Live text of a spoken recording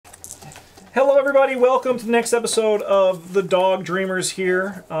Hello everybody, welcome to the next episode of The Dog Dreamers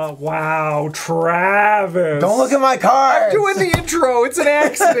here. Wow, Travis. Don't look at my card! I'm doing the intro, it's an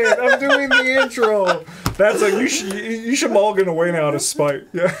accident. I'm doing the intro. That's like, you should mulligan away now to spite.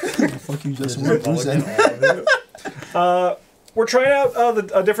 Yeah. Fuck you, Justin. We're trying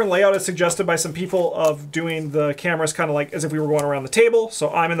out a different layout as suggested by some people of doing the cameras kind of like as if we were going around the table. So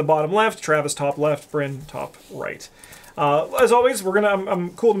I'm in the bottom left, Travis top left, Bryn top right. As always,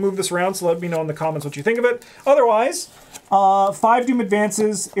 I'm cool to move this around, so let me know in the comments what you think of it. Otherwise, 5 Doom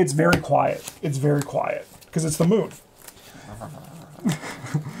advances, it's very quiet. It's very quiet, because it's the moon.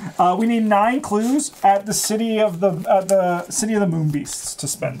 We need 9 clues at the city of the moon beasts to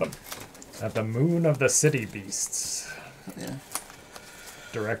spend them. At the moon of the city beasts. Yeah.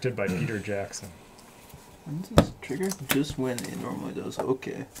 Directed by Peter Jackson. When does this trigger? Just when it normally does.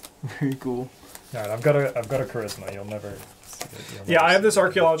 Okay. Very cool. Alright, I've got a charisma. You'll never see it. Yeah, I have this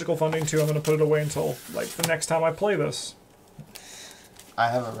archaeological funding too. I'm going to put it away until like the next time I play this. I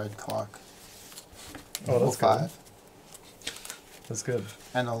have a red clock. Oh, that's 5. That's good.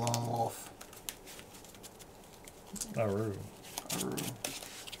 And a lone wolf. Aru.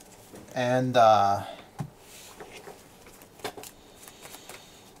 And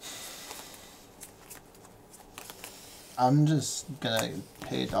I'm just gonna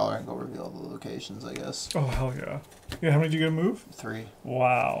pay $1 and go reveal the locations, I guess. Oh, hell yeah. Yeah, how many did you get to move? 3.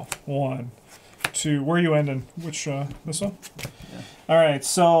 Wow. 1, 2. Where are you ending? Which, this one? Yeah. Alright,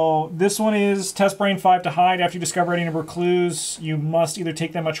 so this one is test brain 5 to hide. After you discover any number of clues, you must either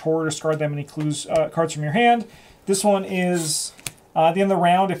take that much horror or discard that many clues, cards from your hand. This one is, at the end of the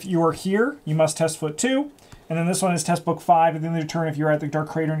round, if you are here, you must test foot 2. And then this one is test book 5. At the end of your turn, if you're at the Dark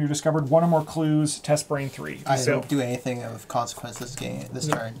Crater and you discovered 1 or more clues, test brain 3. I didn't do anything of consequence this turn.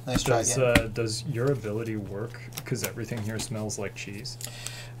 Nice try again. Does your ability work? Because everything here smells like cheese.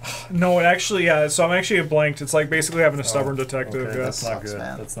 No, it actually, yeah, so I'm actually blanked. It's like basically having a stubborn detective. Okay, Yeah. that's not Sucks, good.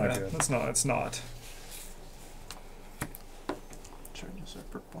 man. That's not good. It's not. Charges are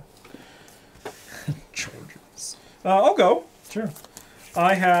purple. Chargers. I'll go. Sure.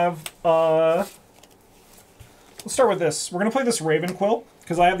 I have, let's start with this. We're going to play this Ravenquill,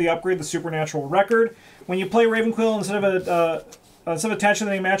 because I have the upgrade, the Supernatural Record. When you play Ravenquill, instead of attaching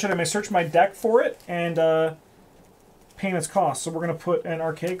the name match it, I may search my deck for it and paying its cost. So we're going to put an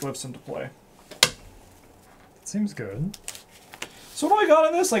Archaic Glyphs into play. Seems good. So what do I got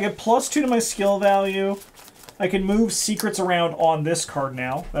on this? I get +2 to my skill value. I can move secrets around on this card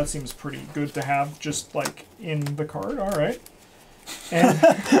now. That seems pretty good to have, just like in the card. All right. And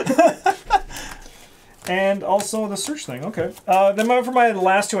and also the search thing. Okay. Then for my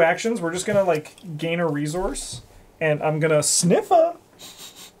last 2 actions, we're just gonna like gain a resource, and I'm gonna sniffer.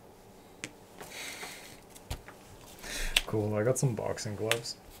 Cool. I got some boxing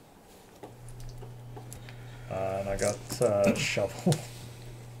gloves. And I got shovel.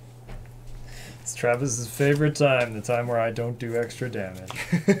 It's Travis's favorite time, the time where I don't do extra damage.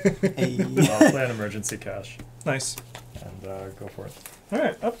 Hey. I'll play an emergency cash. Nice. And go for it. All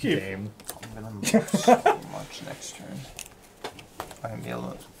right, upkeep. Game. I'm gonna move so much next turn. I'm gonna be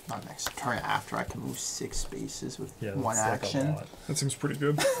able to, not next turn, after I can move 6 spaces with one action. Like a lot. That seems pretty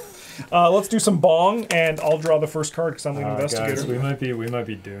good. Let's do some bong, and I'll draw the first card because I'm the investigator. Guys, we might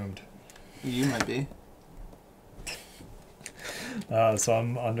be doomed. You might be. So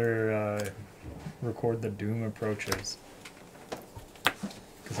I'm under record the doom approaches.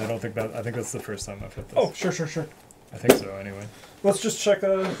 Because I think that's the first time I've hit this. Oh, sure. I think so, anyway. Let's just check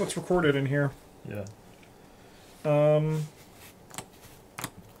what's recorded in here. Yeah. No,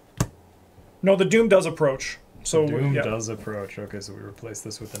 the doom does approach. So Doom yeah. does approach. Okay, so we replace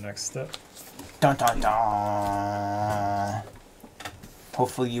this with the next step. Dun dun dun.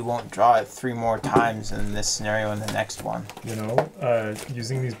 Hopefully you won't draw it 3 more times in this scenario in the next one. You know,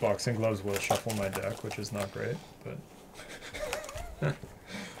 using these boxing gloves will shuffle my deck, which is not great, but...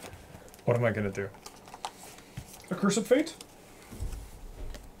 What am I going to do? Accursed Fate?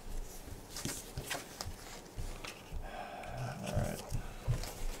 Alright.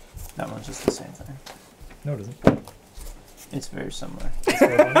 That one's just the same thing. No, it isn't. It's very similar.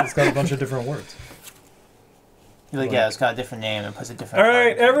 It's got a bunch of different words. You're like, yeah, it's got a different name and puts a different...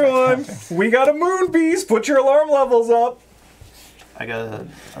 Alright, everyone! We got a moon beast! Put your alarm levels up! I got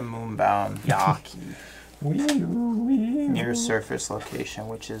a moonbound Yaki. Near surface location,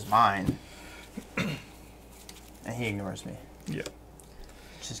 which is mine. And he ignores me. Yeah.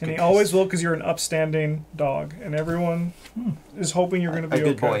 Just And he always will because you're an upstanding dog. And everyone is hoping you're going to be a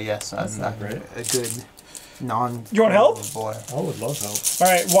good okay. boy, yes. That's not great. A good non... You want help? Boy. I would love help.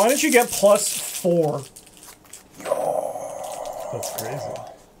 Alright, why don't you get +4? That's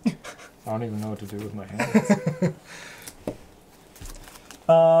crazy. don't even know what to do with my hands.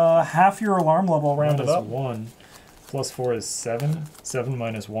 Half your alarm level, rounded Minus up. 1 plus 4 is 7. 7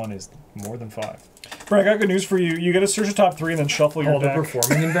 minus 1 is more than 5. Brent, I got good news for you. You get to search the top 3 and then shuffle your deck. The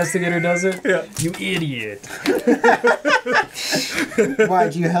performing investigator does it? Yeah. You idiot.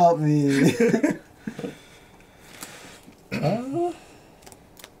 Why'd you help me?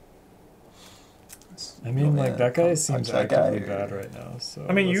 I mean, like, that guy seems that guy, actively bad right now. So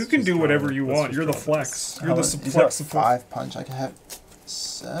I mean, you can do whatever you want. You're the flex. You're the He's got flex. 5 punch. I could have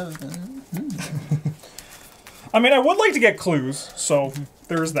 7. I mean, I would like to get clues, so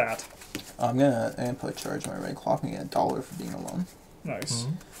there's that. I'm gonna input charge my red clock and get $1 for being alone. Nice.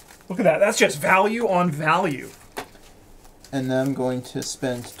 Look at that. That's just value on value. And then I'm going to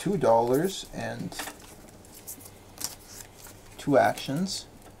spend $2 and 2 actions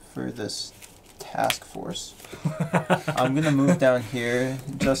for this task force. I'm gonna move down here.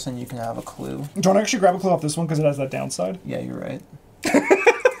 Justin, you can have a clue. Do you want to actually grab a clue off this one because it has that downside? Yeah, you're right.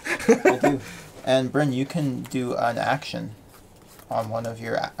 I do. And Bryn, you can do an action on one of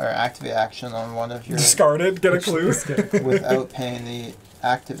your, or activate action on one of your. Discard it, get a clue. Without paying the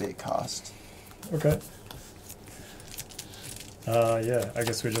activate cost. Okay. Yeah, I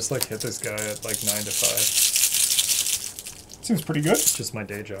guess we just like hit this guy at like 9 to 5. Seems pretty good. It's just my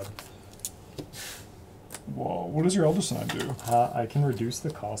day job. Whoa, what does your Elder Sign do? I can reduce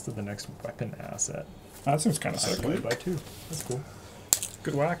the cost of the next weapon asset. That seems kind of I sick. play by 2. That's cool.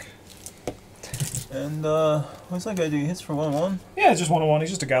 Good whack. And what's that guy do? He hits for 1/1? Yeah, it's just 1-on-1. He's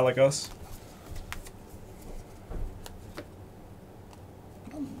just a guy like us.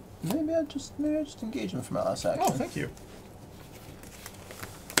 Maybe I just engage him for my last action. Oh, thank you.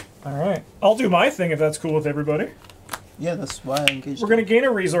 All right, I'll do my thing if that's cool with everybody. Yeah, that's why I engaged. We're going to gain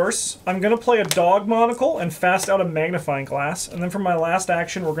a resource. I'm going to play a dog monocle and fast out a magnifying glass. And then for my last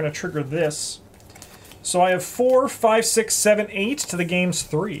action, we're going to trigger this. So I have 4, 5, 6, 7, 8 to the game's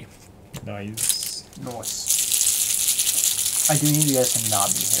 3. Nice. Nice. I do need you guys to not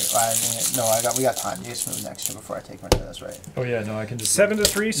be here. We got time. You guys move next turn before I take my turn. That's right. Oh yeah, no, I can just 7 to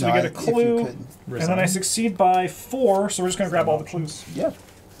 3, so we get a clue. And then I succeed by 4, so we're just going to grab all the clues. Yeah.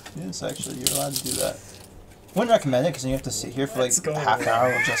 Yes, actually, you're allowed to do that. Wouldn't recommend it because then you have to sit here for like half an hour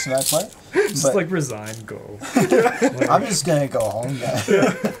while Justin and I play. Just like resign, go. I'm just gonna go home, guys.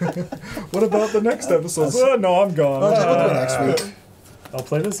 What about the next episode? Oh, no, I'm gone. We'll do it next week. I'll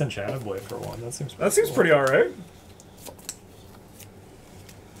play this Enchanted Blade for one. That seems That pretty alright.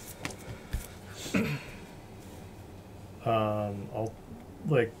 I'll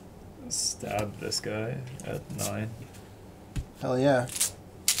like stab this guy at 9. Hell yeah.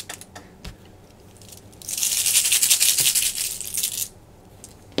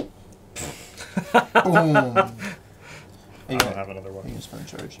 Boom. I don't have another one. You can spend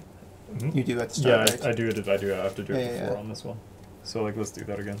charge. Mm-hmm. You do at the start, right? I do have to do it Yeah, before on this one. So like, let's do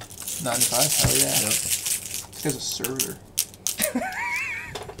that again. 9 to 5? Hell yeah. Yep. This guy's a server.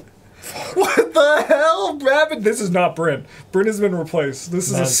 What the hell, Rabbit? This is not Bryn. Bryn has been replaced.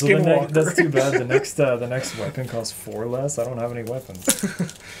 This is a skinwalker. That's too bad. The next weapon costs 4 less. I don't have any weapons.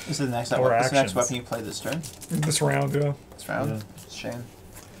 This is the next Or weapon. This is the next actions. weapon you play this turn. This round, yeah. This round. Yeah. It's a shame.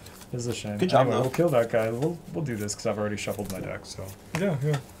 This is a shame. Good job, anyway, though. we'll kill that guy. We'll do this because I've already shuffled my deck. So Yeah.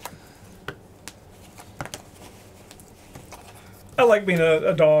 I like being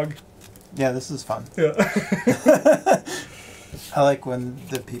a dog. Yeah, this is fun. Yeah. I like when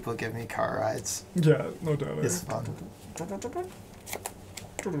the people give me car rides. Yeah, no doubt. It's fun.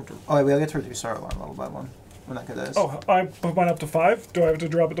 Oh, wait, we get to reduce our alarm level by 1 when that guy dies. Oh, I put mine up to 5. Do I have to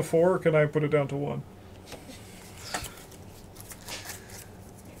drop it to 4, or can I put it down to 1?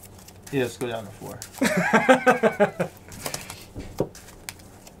 Yeah, let's go down to 4.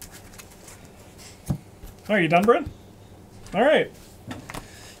 Oh, you done, Bryn? All right.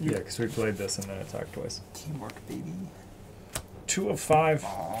 yeah, because we played this and then attacked twice. Teamwork, baby. 2 of 5.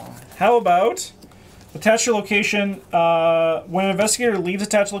 Aww. How about attach your location? When an investigator leaves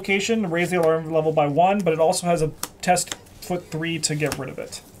attached location, raise the alarm level by 1, but it also has a test foot 3 to get rid of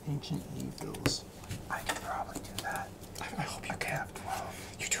it. Ancient evils. I can probably do that. I hope you can.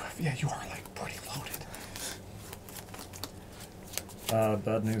 12. You do have, yeah, you are like pretty loaded.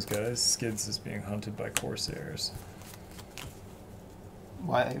 Bad news, guys. Skids is being hunted by Corsairs.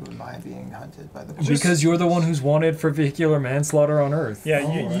 Why am I being hunted by the Because you're the one who's wanted for vehicular manslaughter on Earth.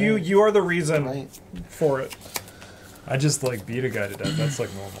 Yeah, you are the reason for it. I just like beat a guy to death. That's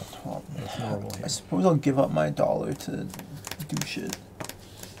like normal. Well, That's normal I here. suppose I'll give up my $1 to do shit.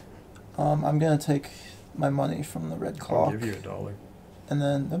 I'm gonna take my money from the red clock. I'll give you $1. And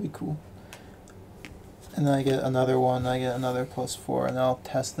then that'd be cool. And then I get another one, I get another +4, and I'll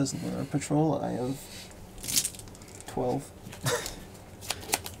test this lunar patrol. I have 12.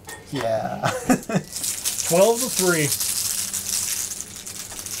 Yeah. 12 to 3.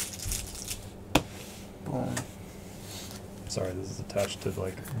 Boom. Sorry, this is attached to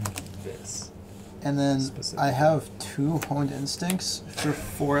like this. And then Specifically. I have 2 honed instincts for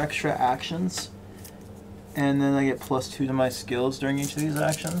 4 extra actions. And then I get +2 to my skills during each of these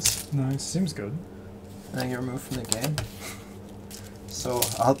actions. Nice. Seems good. And I get removed from the game. So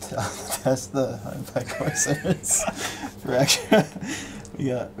I'll test the Corsairs for extra. We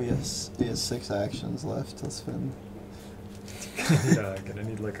have 6 actions left to spend. Yeah, I'm gonna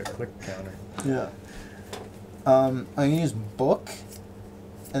need like a click counter. Yeah. I'm gonna use book,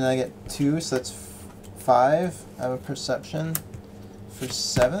 and I get 2, so that's 5. I have a perception for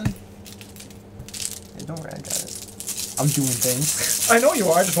 7. Hey, don't worry, I got it. I'm doing things. I know you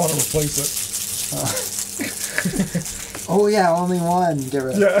are. I just want to replace it. Oh yeah, only 1. Get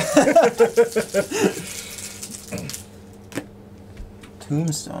rid of it. Yeah.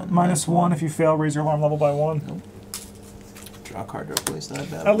 Tombstone. -1 if you fail. Raise your alarm level by 1. Nope. Draw a card to replace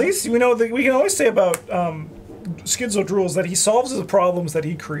that. At least we know that we can always say about Schizo Drool is that he solves the problems that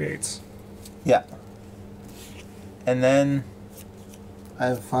he creates. Yeah. And then I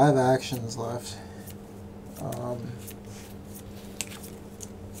have 5 actions left.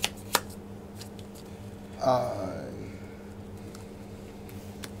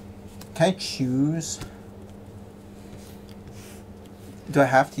 Can I choose? Do I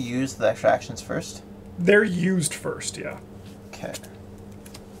have to use the extra actions first? They're used first, yeah. Okay.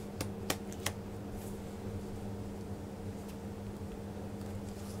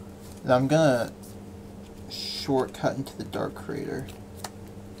 Now I'm gonna shortcut into the Dark Crater,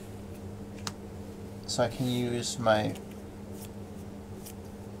 so I can use my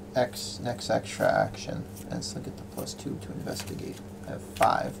next extra action and still get the +2 to investigate. I have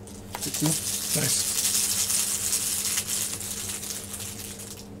 5 to 2. Nice.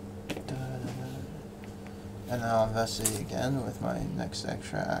 And then I'll investigate again with my next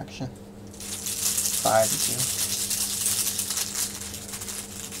extra action. 5 to 2.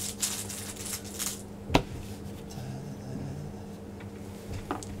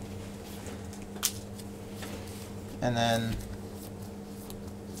 And then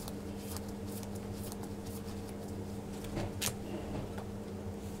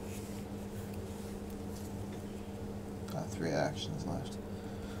got 3 actions left.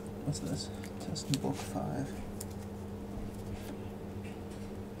 What's this? Test in book 5.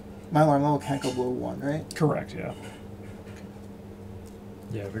 My alarm level can't go below 1, right? Correct, yeah.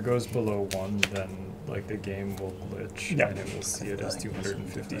 Yeah, if it goes below 1, then like the game will glitch, Yeah. and it will see it as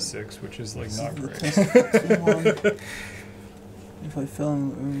 256, which is like not The great. test if I fail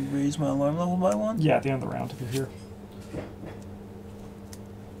and raise my alarm level by 1? Yeah, at the end of the round if you're here.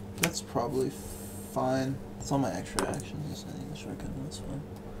 That's probably fine. It's all my extra actions. I need the shortcut. That's fine.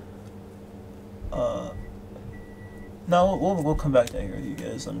 No, we'll come back to anger with you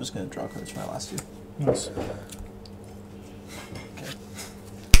guys. I'm just gonna draw cards for my last 2. Nice. Okay.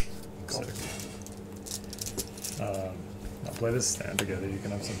 Sick. I'll play this stand together. You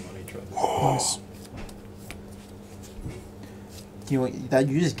can have some money trust. Nice. You know, that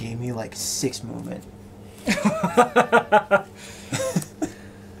you just gave me like 6 movement.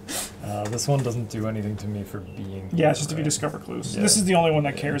 This one doesn't do anything to me for being Yeah, here, it's just if you right? discover clues. Yeah. This is the only one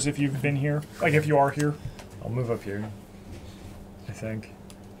that cares if you've been here. Like if you are here. I'll move up here, I think.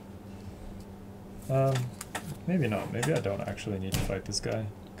 Maybe not. Maybe I don't actually need to fight this guy,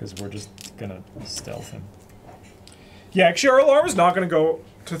 because we're just gonna stealth him. Yeah, actually our alarm is not going to go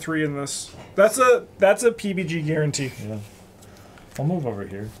to 3 in this. That's a PBG guarantee. Yeah. I'll move over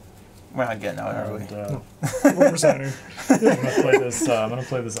here. We're not getting out, are we? And, We're resigning. I'm gonna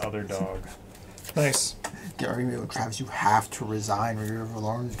play this other dog. Nice. Get arguing with Travis, you have to resign or your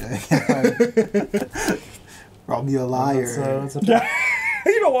alarm's gonna or I'll be a liar. That's a Yeah.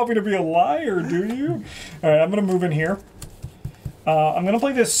 You don't want me to be a liar, do you? Alright, I'm going to move in here. I'm going to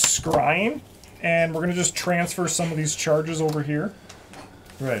play this Scrying, and we're going to just transfer some of these charges over here.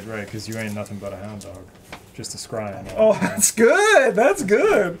 Right, because you ain't nothing but a hound dog. Just a scry. Oh, that's good. That's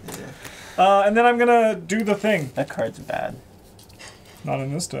good. And then I'm going to do the thing. That card's bad. Not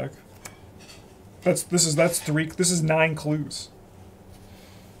in this deck. That's 3. This is 9 clues.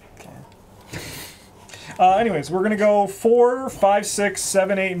 Okay. Anyways, we're gonna go 4, 5, 6,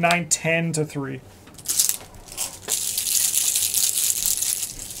 7, 8, 9, 10 to 3.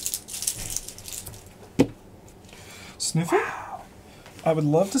 Sniff it? I would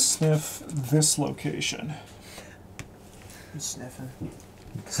love to sniff this location. I'm sniffing.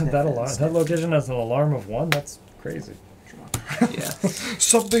 That location has an alarm of 1? That's crazy. Yeah.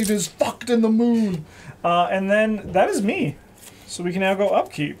 Something is fucked in the moon. And then that is me. So we can now go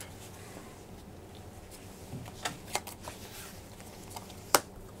upkeep.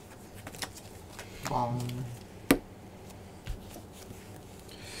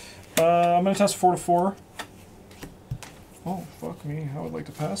 I'm going to test 4 to 4. Oh, fuck me. I would like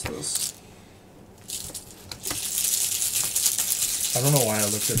to pass this. I don't know why I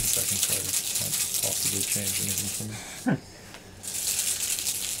looked at the second card. It can't possibly change anything for me.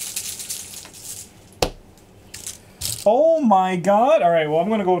 Oh my god. Alright, well, I'm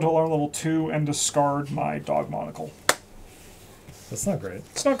going to go to alarm level 2 and discard my dog monocle. That's not great.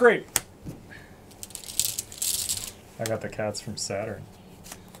 It's not great. I got the cats from Saturn.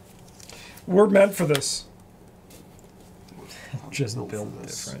 We're meant for this. Just built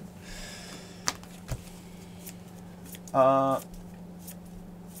different. Oh,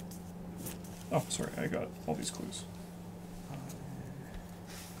 sorry, I got all these clues.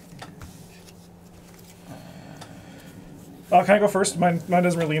 Can I go first? Mine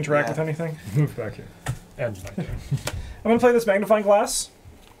doesn't really interact with anything. Move back here. And my turn. I'm going to play this magnifying glass.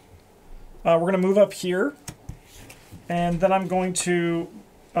 We're going to move up here. And then I'm going to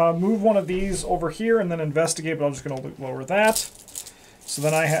move one of these over here and then investigate, but I'm just going to lower that. So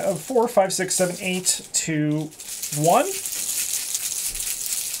then I have 4, 5, 6, 7, 8 to 1.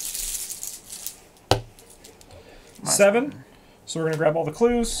 7. So we're going to grab all the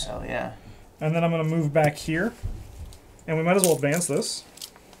clues. Hell yeah. And then I'm going to move back here. And we might as well advance this.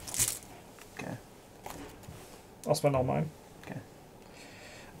 Okay. I'll spend all mine. Okay.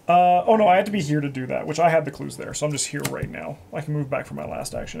 Oh no, I had to be here to do that, which I had the clues there, so I'm just here right now. I can move back for my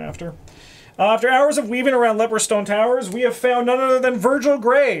last action after. After hours of weaving around Leperstone Towers, we have found none other than Virgil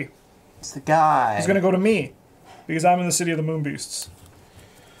Grey. It's the guy. He's going to go to me, because I'm in the City of the Moonbeasts.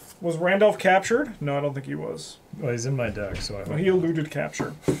 Was Randolph captured? No, I don't think he was. Well, he's in my deck, so I hope. Well, he eluded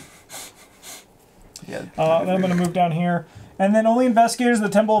capture. Yeah. Then I'm going to move down here. And then only investigators of the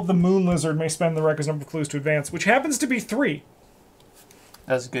Temple of the Moon Lizard may spend the requisite number of clues to advance, which happens to be 3.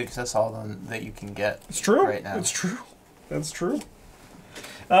 That's good because that's all that you can get. It's true. Right now. It's true. That's true.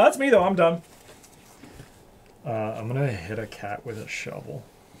 That's me, though. I'm done. I'm going to hit a cat with a shovel.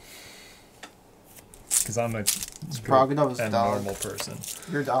 Because I'm a prerogative of a dog. normal person.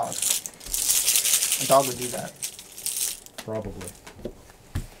 Your dog. A dog would do that. Probably.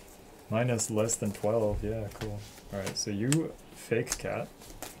 Mine is less than 12. Yeah, cool. Alright, so you, fake cat,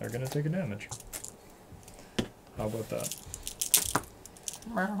 are going to take a damage. How about that?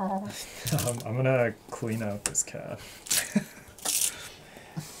 I'm going to clean out this cat.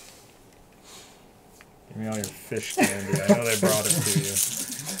 Give me all your fish candy. I know they brought it to you.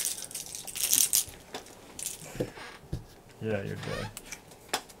 Yeah, you're dead.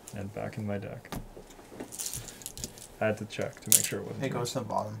 And back in my deck. I had to check to make sure it wasn't. It goes to the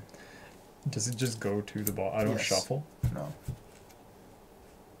bottom. Does it just go to the bottom? I don't shuffle? No.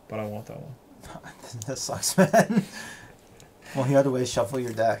 But I want that one. That sucks, man. Well, you have to always shuffle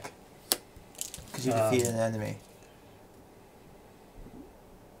your deck. Because you defeated an enemy.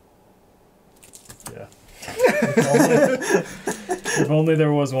 Yeah. If only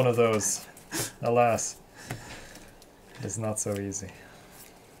there was one of those. Alas. It's not so easy.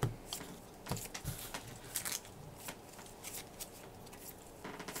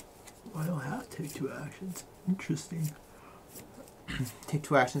 I don't have to take 2 actions. Interesting. Take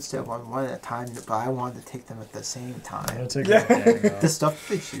 2 actions to one at a time, but I wanted to take them at the same I'm time. gonna take my dang The stuff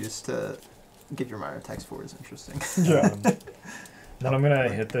they choose to give your minor attacks for is interesting. Yeah. Then I'm gonna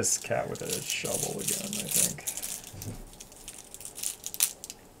hit this cat with a shovel again, I think.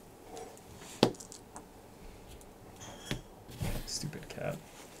 Stupid cat.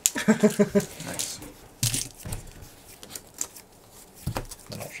 Nice.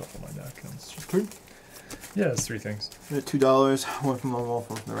 Then I'll shuffle my deck. And it's just 3. Yeah, it's 3 things. We got $2, one from the wolf,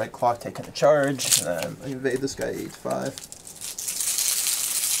 one from the red clock, taking a charge, and then I invade this guy 8-5.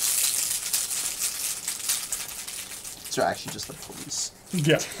 So actually just the police.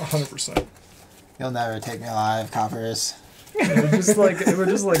 Yeah, 100%. You'll never take me alive, coppers. We're just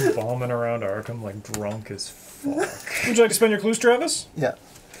like bombing around Arkham like drunk as fuck. Would you like to spend your clues, Travis? Yeah.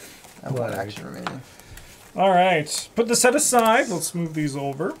 I have 1 Whatever. action remaining. Alright. Put the set aside. Let's move these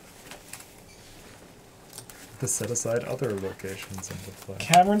over. To set aside other locations into play.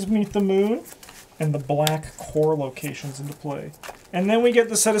 Caverns Beneath the Moon and the Black Core locations into play. And then we get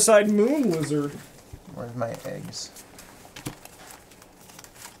the set aside Moon Lizard. Where's my eggs?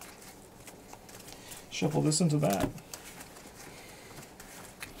 Shuffle this into that.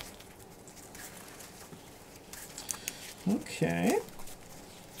 Okay.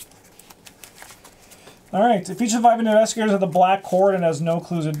 All right. If each surviving investigators have the black cord and has no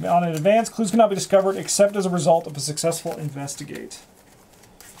clues on in advance, clues cannot be discovered except as a result of a successful investigate.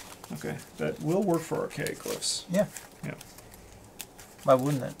 Okay, that will work for archaic glyphs. Yeah. Yeah. Why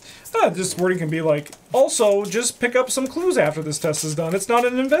wouldn't it? This wording can be like, also, just pick up some clues after this test is done. It's not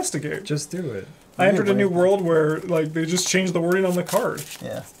an investigate. Just do it. I entered a new world where, like, they just changed the wording on the card.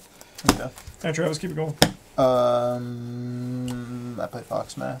 Yeah. Okay. Hey, Travis, keep it going. I play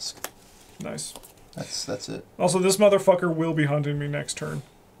Fox Mask. Nice. That's it. Also, this motherfucker will be hunting me next turn.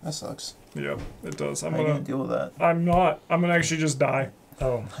 That sucks. Yep, it does. How are you gonna deal with that? I'm not. I'm gonna actually just die.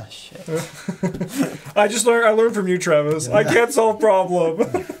 Oh. Ah, shit. I learned from you, Travis. Yeah. I can't solve problem.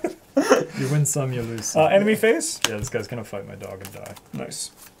 You win some, you lose some. Enemy face? Yeah, this guy's gonna fight my dog and die. Nice.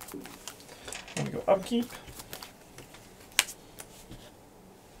 I'm gonna go upkeep.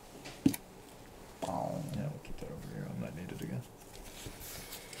 Oh. Yeah, we'll keep that over here. I might need it again.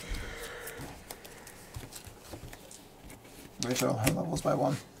 Raise our levels by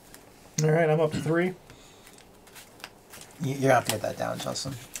 1. Alright, I'm up to 3. You have to get that down,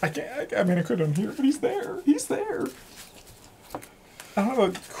 Justin. I can't. I mean, I could on here, but he's there. He's there. I don't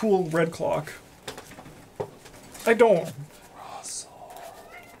have a cool red clock. I don't.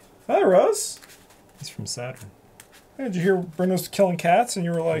 Hi, Russ. He's from Saturn. Hey, did you hear Bruno's killing cats? And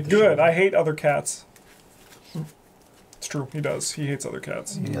you were like, good, I hate other cats. It's true, he does. He hates other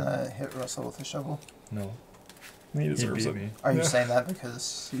cats. You gonna hit Russell with a shovel? No. He He deserves beat it. me. Are you Yeah. saying that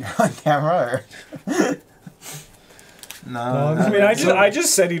because you're on camera, or? No. I mean, I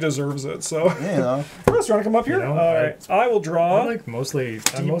just said he deserves it, so. You know. Russ, you want to come up here? You know, Alright, I will draw. I like mostly.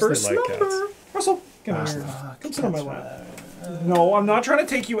 I Deeper mostly like cats. slumber. Russell, come in here. Ah, Come sit on my cats lap. right. No, I'm not trying to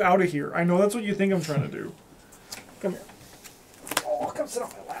take you out of here. I know that's what you think I'm trying to do. Come here. Oh, come sit on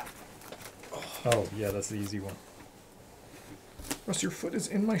my lap. Oh, yeah, that's the easy one. Russ, your foot is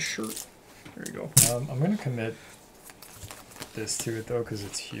in my shirt. There you go. I'm gonna commit this to it though, because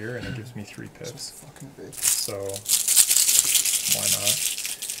it's here and it gives me 3 It's pips. fucking big. So why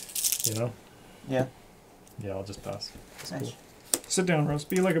not? You know? Yeah. Yeah, I'll just pass. That's Nice. cool. Sit down, Russ.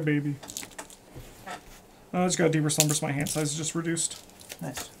 Be like a baby. I just got a deeper slumber, so my hand size is just reduced.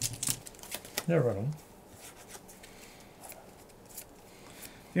 Nice. Yeah, right on.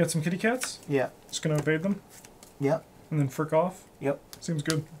 You got some kitty cats? Yeah. Just gonna evade them Yep. and then frick off? Yep. Seems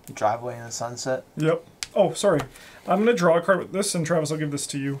good. Driveway in the sunset. Yep. Oh, sorry. I'm gonna draw a card with this, and Travis, I'll give this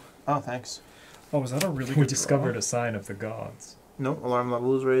to you. Oh, thanks. Oh, is that a really good We discovered draw? a sign of the gods. No, alarm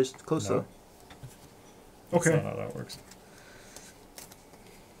level is raised. Close No. though. That's Okay. not how that works.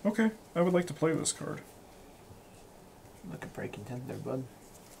 Okay. I would like to play this card. Look at breaking 10 there, bud.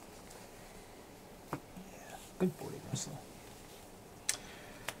 Yeah. Good boy, Russell.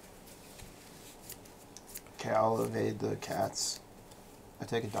 Okay, I'll evade the cats. I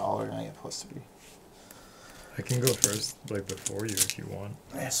take $1 and I get +3. I can go first, like before you, if you want.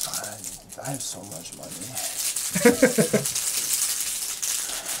 That's fine. I have so much money.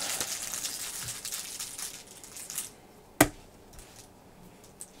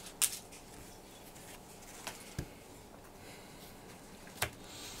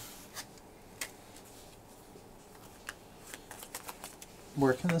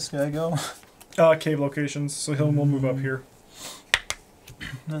 Where can this guy go? Cave locations, so we'll move up here.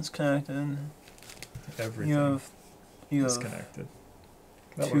 That's connected. Everything You is have connected.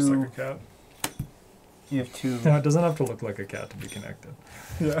 That looks like a cat. you have 2. No, it doesn't have to look like a cat to be connected.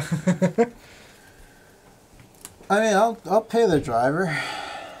 Yeah. I mean, I'll pay the driver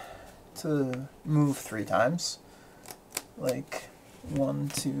to move 3 times. Like 1,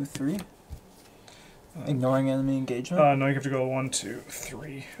 2, 3. Ignoring enemy engagement. No, you have to go 1, 2,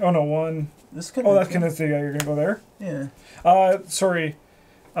 3. Oh no, 1. This could. Oh, that's kind of thing. You're gonna go there. Yeah. Sorry.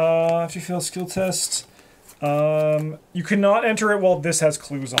 After you fail a skill test, you cannot enter it while this has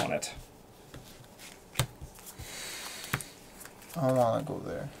clues on it. I don't want to go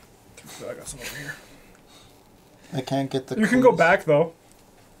there. I got some over here. I can't get the. You can go clues. back though.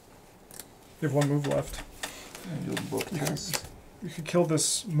 You have 1 move left. And do a book test. You could kill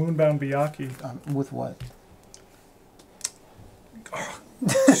this moonbound Byaku. With what?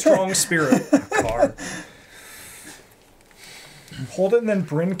 Strong spirit. Car. Hold it and then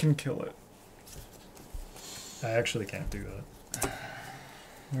Bryn can kill it. I actually can't do that.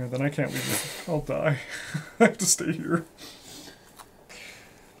 Yeah, then I can't leave this. I'll die. I have to stay here.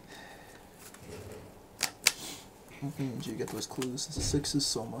 How did you get those clues? 6 is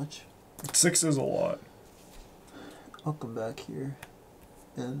so much. 6 is a lot. I'll come back here.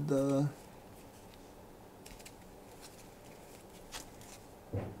 And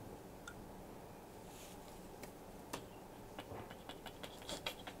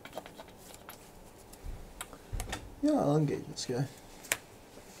No, I'll engage this guy.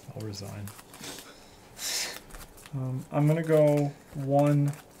 I'll resign. I'm gonna go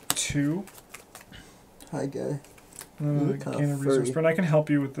 1, 2. Hi, guy. Gain a resource burn. I can help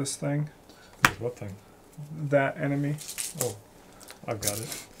you with this thing. What thing? That enemy. Oh, I've got it.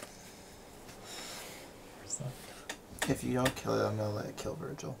 Where's that? If you don't kill it, I'm gonna let it kill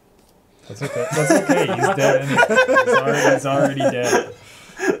Virgil. That's okay. That's okay. He's dead anyway. He's already dead.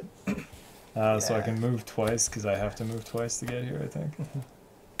 So I can move twice because I have to move twice to get here, I think.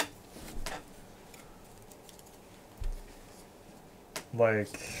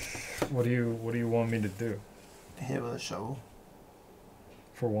 Like, what do you want me to do? Hit it with a shovel.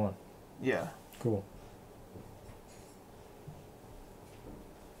 For one. Yeah. Cool.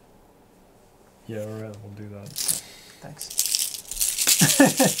 Yeah, alright, we'll do that. Thanks.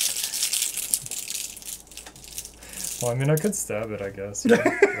 Well, I mean, I could stab it, I guess. Right?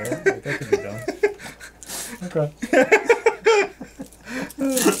 Right? Like, that could be done. Okay.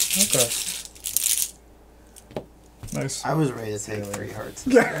 Okay. Nice. I was ready to take Yeah. 3 hearts.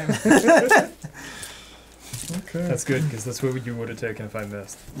 Okay. That's good, because that's what you would have taken if I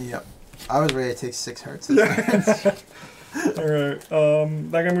missed. Yep. I was ready to take 6 hearts. Yeah. Alright.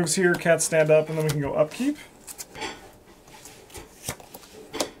 That guy moves here, cats stand up, and then we can go upkeep.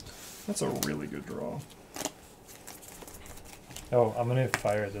 That's a really good draw. Oh, I'm gonna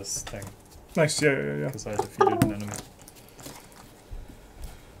fire this thing, Nice, yeah. because I defeated an enemy.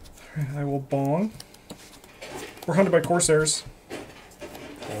 Alright, I will bong. We're hunted by Corsairs.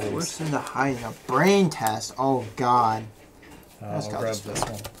 Forced into hiding. A brain test. Oh, God. I'll grab this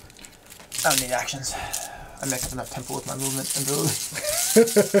one. I don't need actions. I mix up enough tempo with my movement ability.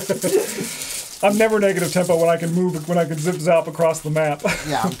 I'm never negative tempo when I can move, when I can zip zap across the map.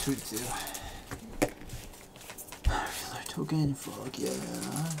 Yeah, I'm 2-2. Token, fuck yeah.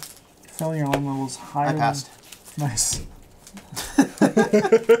 Failure on levels higher. I passed. Nice.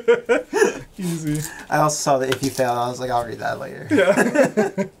 Easy. I also saw that if you fail, I was like, I'll read that later.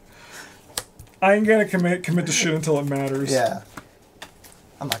 Yeah. I ain't gonna commit to shit until it matters. Yeah.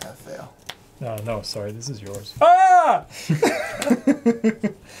 I'm not gonna fail. No, sorry, this is yours. Ah!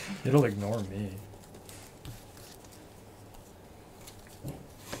 It'll ignore me.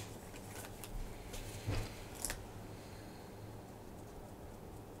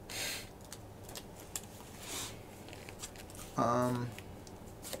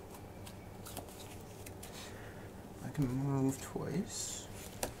 I can move twice.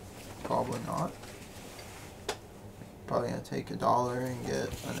 Probably not. Probably gonna take $1 and get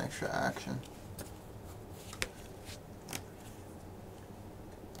an extra action.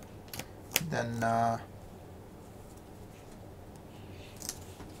 Then I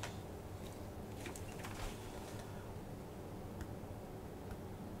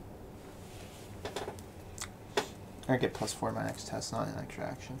get +4 in my next test, not an extra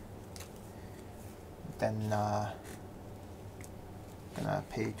action. Then gonna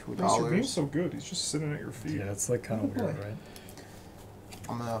pay $2. Nice, your game's so good. He's just sitting at your feet. Yeah, it's like kind of weird, right?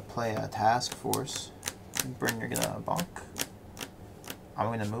 I'm gonna play a task force. Bryn, you're gonna bonk. I'm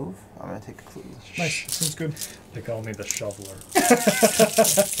gonna move. I'm gonna take a clue. Nice. Seems good. They call me the shoveler.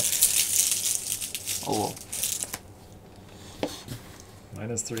 Oh,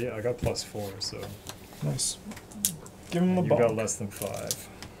 -3. I got +4, so Nice. Give him the you ball. got less than 5.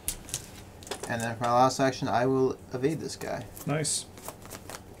 and then for my last action, I will evade this guy. Nice.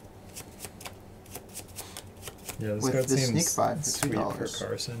 Yeah, this With guy the seems sneak five for sweet $2. for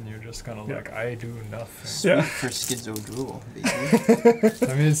Carson. You're just kind of Yeah. like, I do nothing. Yeah. For Schizo Drool, baby.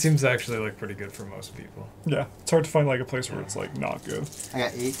 I mean, it seems actually like pretty good for most people. Yeah. It's hard to find like a place where it's like not good. I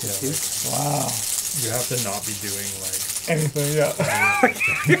got 8 for Yeah, 2. Wow. You have to not be doing like Anything, yeah.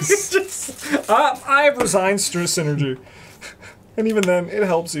 things. Just, I have resigned synergy. And even then, it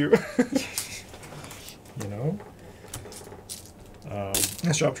helps you. You know?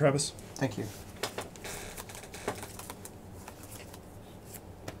 Nice job, Travis. Thank you.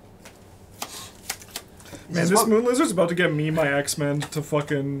 Man, this Moon Lizard's about to get me my X-Men to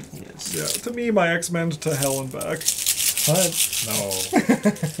fucking... Yes. Yeah, to me my X-Men to hell and back. What? No.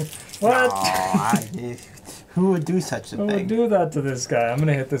 What? Who would do such a Who thing? would do that to this guy? I'm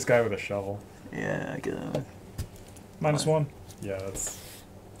gonna hit this guy with a shovel. Yeah, good. -1. Yeah, that's...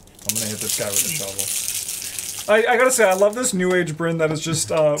 I'm gonna hit this guy with a shovel. I gotta say, I love this New Age Bryn that is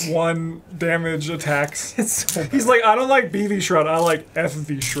just 1 damage attacks. It's so He's like, I don't like BV Shroud, I like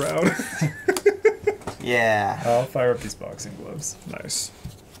FV Shroud. Yeah. I'll fire up these boxing gloves. Nice.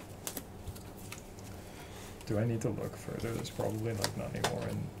 Do I need to look further? There's probably like not any more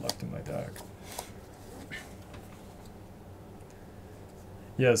left in my deck.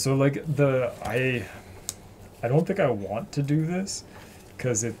 Yeah, so like I don't think I want to do this,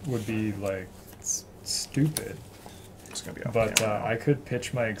 because it would be, like, stupid. It's gonna be off But camera. I could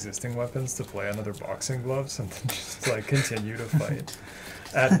pitch my existing weapons to play another boxing gloves and then just, like, continue to fight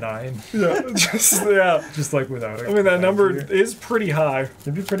at 9. Yeah, yeah. Just, like, without a I mean, that number gear. is pretty high.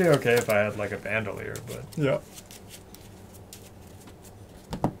 It'd be pretty okay if I had, like, a bandolier, but... Yeah.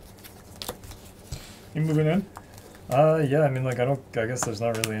 You moving in? Yeah, I mean, like, I guess there's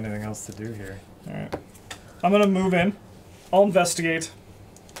not really anything else to do here. Alright. I'm gonna move in. I'll investigate.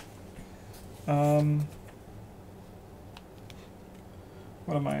 What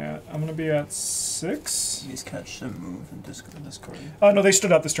am I at? I'm gonna be at 6. These cats should move and just go to discard. Oh, no, they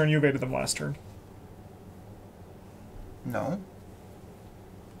stood up this turn. You evaded them last turn. No.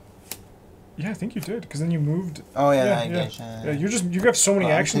 Yeah, I think you did, because then you moved. Oh yeah, Yeah, I yeah. get you. Yeah, you have so many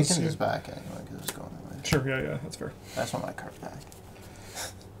Well, actions. I'm taking you- this back anyway because it's going that way. Sure, yeah, that's fair. I just want my card back.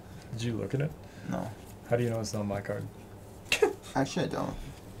 Did you look at it? No. How do you know it's not my card? Actually, I don't.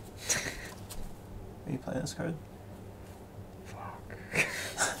 Are you playing this card?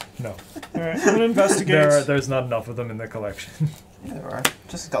 No. Alright, I'm gonna investigate. There's not enough of them in the collection. Yeah, there are.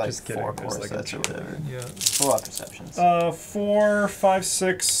 Just got like Just kidding. 4 There's core like a sets or cheat. whatever. Yeah. It's a lot of perceptions. 4, 5,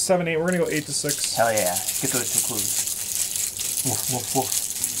 6, 7, 8. We're gonna go 8 to 6. Hell yeah. Get those 2 clues. Woof, woof, woof.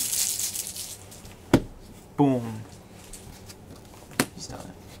 Boom. He's done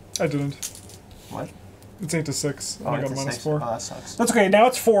it. I didn't. What? It's 8 to 6. And I got it's a minus 6. 4. Oh, that sucks. That's okay. Now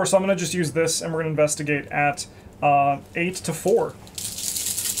it's 4, so I'm gonna just use this, and we're gonna investigate at 8 to 4.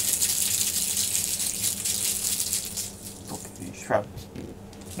 Shrub.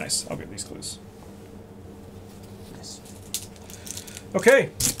 Nice. I'll get these clues. Nice. Okay,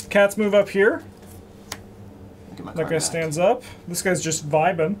 cats move up here. Get my That card guy back. stands up. This guy's just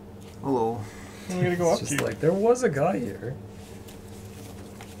vibing. Hello. And we gotta go It's up just here. like, there was a guy here.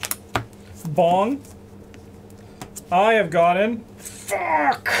 Bong. I have gotten.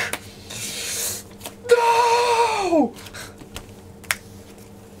 Fuck! No!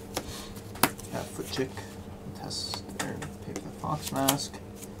 Got foot chick. Test or pick the fox mask.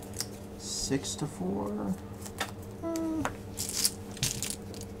 6 to 4.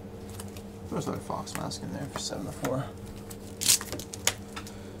 There's another fox mask in there for 7 to 4.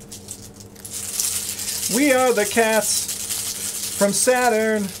 We are the cats from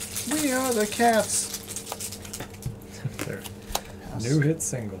Saturn. We are the cats. There. Pass. New hit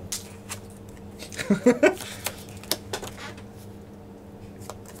single.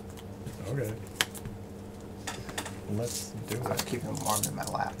 Okay. Let's do I was it. keeping him warm in my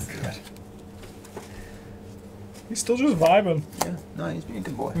lap. Good. He's still just vibing. Yeah, no, he's being a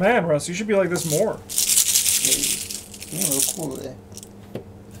good boy. Man, Russ, you should be like this more. Yeah, he's being a little cool today.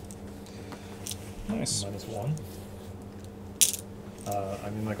 Nice. -1. I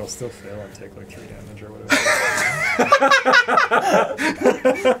mean, like, I'll still fail and take, like, 3 damage or whatever.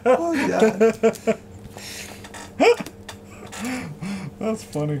 Oh, God. That's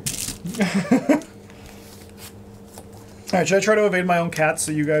funny. Alright, should I try to evade my own cats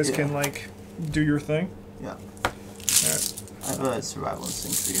so you guys Yeah. can, like, do your thing? Yeah. Alright. I have a survival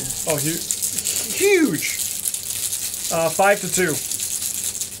instinct for you. Oh, huge! 5 to 2.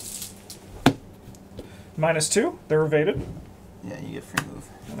 -2. They're evaded. Yeah, you get free move.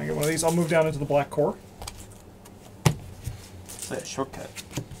 And I get one of these. I'll move down into the black core. It's like a shortcut.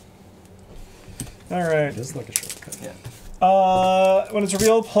 Alright. It is like a shortcut. Yeah. When it's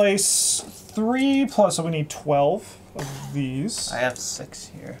revealed, place 3 plus, so we need 12 of these. I have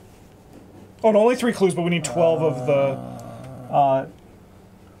 6 here. Oh, no, only 3 clues, but we need 12 of the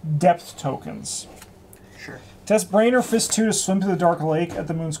depth tokens. Sure. Test Brain or Fist 2 to swim to the Dark Lake at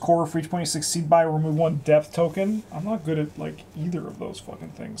the moon's core. For each point you succeed by, remove 1 depth token. I'm not good at, like, either of those fucking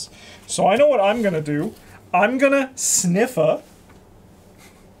things. So I know what I'm gonna do. I'm gonna Sniffa,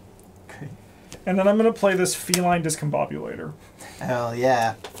 Okay. and then I'm gonna play this Feline Discombobulator. Hell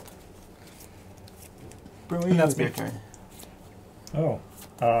yeah. Bro, And that's your me. turn. Oh.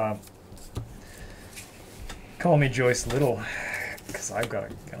 Call me Joyce Little, because I've got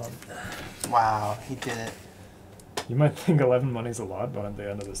a gun. Wow, he did it. You might think 11 money's a lot, but at the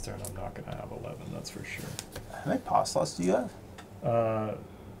end of this turn, I'm not going to have 11, that's for sure. How many paw slots do you have?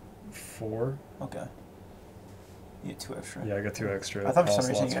 4. Okay. You get 2 extra. Yeah, I got 2 extra. I thought for paw some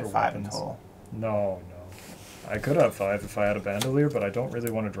reason you slots got for 5 in weapons. total. No. I could have 5 if I had a bandolier, but I don't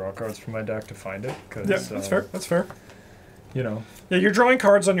really want to draw cards from my deck to find it. Cause, Yeah, that's fair. That's fair. You know. Yeah, you're drawing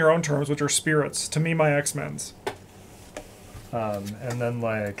cards on your own terms, which are spirits. To me, my X-Men's. And then,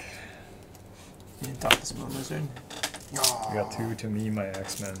 like, You didn't talk this moon lizard. I got 2 to me, my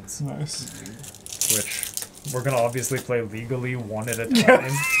X-Men's, Nice. which we're going to obviously play legally 1 at a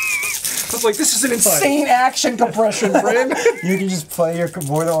time. was like, this is an insane action compression, Bryn. You can just play your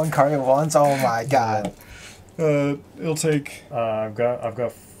more than one card at once. Oh my god. It'll take. I've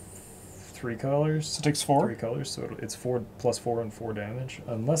got 3 colors. So it takes 4. 3 colors, so it's 4 plus 4 and 4 damage.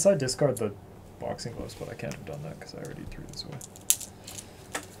 Unless I discard the boxing gloves, but I can't have done that because I already threw this away.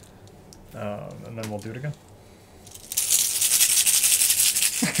 And then we'll do it again.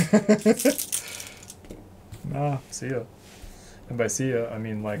 Nah. See ya. And by see ya, I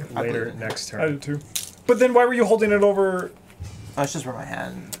mean like later next turn. I did too. But then why were you holding it over? Oh, it's just where my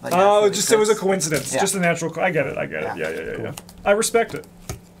hand. Like, Oh, just it was a coincidence. Yeah. Just a natural. I get it. I get it. Yeah. Cool. I respect it.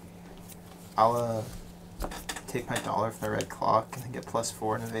 I'll take my dollar for the red clock and then get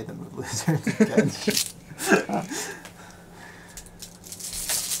 +4 and evade the move lizard again.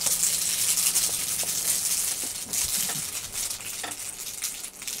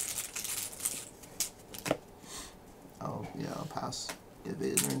 Oh yeah, I'll pass. Get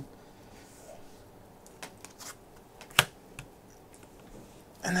evaded turn.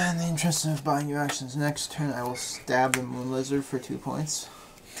 And then, in the interest of buying your actions next turn, I will stab the moon lizard for 2 points.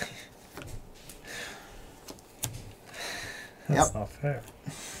 That's not fair.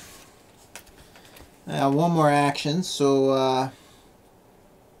 I have one more action, so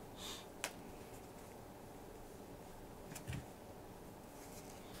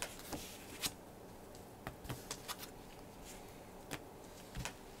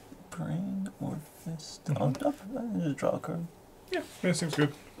brain or fist. On top of that, just draw a card. Yeah, that seems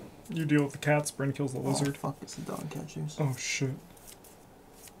good. You deal with the cats. Bryn kills the lizard. Oh, fuck, it's the dog catchers. Oh shit.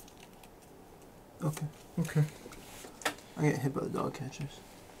 Okay. Okay. I get hit by the dog catchers.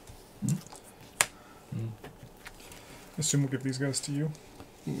 Assume we'll give these guys to you.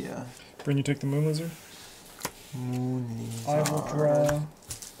 Yeah. Bryn, you take the moon lizard. Moon I will lizard. draw.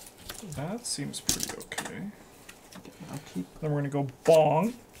 That seems pretty okay. Okay, I'll keep. Then we're gonna go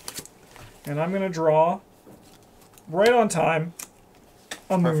bong, and I'm gonna draw right on time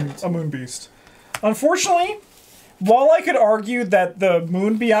a Perfect. moon beast. Unfortunately, while I could argue that the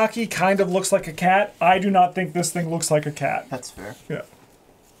moon Byakuya kind of looks like a cat, I do not think this thing looks like a cat. That's fair. Yeah.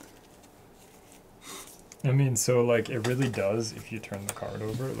 I mean, so like it really does. If you turn the card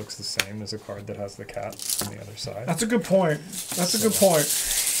over, it looks the same as a card that has the cat on the other side. That's a good point. That's a good point.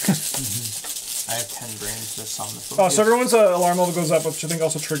 I have 10 brains just on this. Oh, so everyone's alarm level goes up, which I think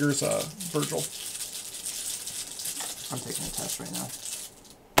also triggers Virgil. I'm taking a test right now.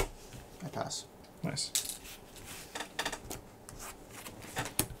 I pass. Nice.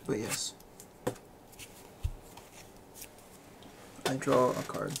 But yes. I draw a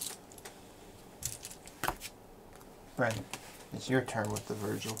card. Bren, it's your turn with the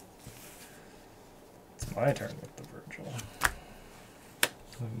Virgil. It's my turn with the Virgil.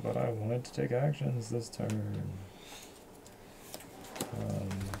 But I wanted to take actions this turn.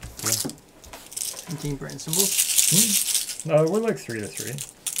 Yeah. 18 brain symbols. No, we're like 3 to 3.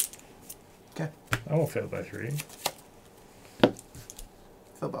 Okay. I won't fail by 3.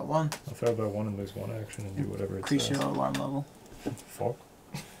 Fill by 1. I'll fail by 1 and lose 1 action and do whatever it Increase says. your alarm level. Fuck.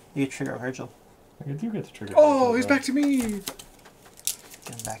 You get trigger Virgil. I do get to trigger. Oh, Virgil, he's though. back to me.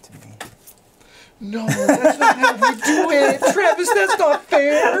 Get him back to me. No, that's not how we do it, Travis. That's not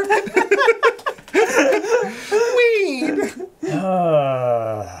fair. Weed.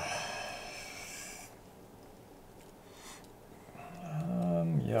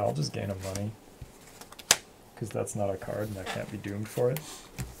 Yeah, I'll just gain him money. Because that's not a card and I can't be doomed for it.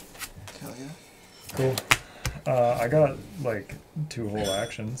 Hell yeah. Cool. I got like 2 whole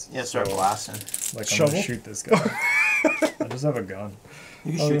actions. Yeah, start blasting. Like I'm Shovel? gonna shoot this guy. I just have a gun.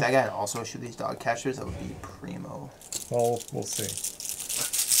 You can Oh, shoot yeah. that guy and also shoot these dog catchers. That would be primo. Well, we'll see.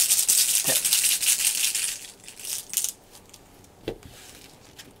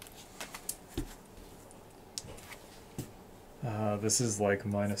 This is like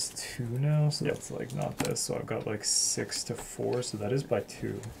 -2 now, so Yep. that's like not this. So I've got like 6 to 4, so that is by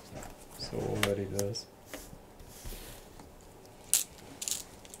 2. So we'll ready this.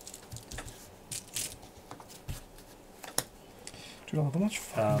 Dude, how much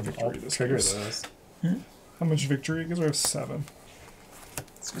fucking victory I'll this trigger gives? this. How much victory? Because we have 7.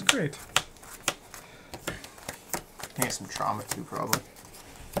 This is great. I get some trauma too, probably.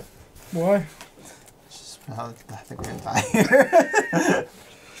 Why? It's just, I think we're gonna die here.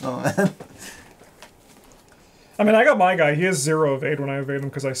 Oh man. I mean, I got my guy. He has 0 evade when I evade him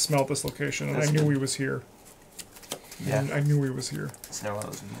because I smelt this location and That's I knew good. he was here. Yeah. And I knew he was here. It's no one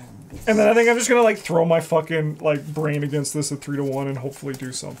of those movies. And then I think I'm just gonna like throw my fucking like brain against this at 3 to 1 and hopefully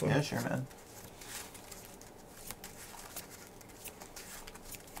do something. Yeah, sure, man.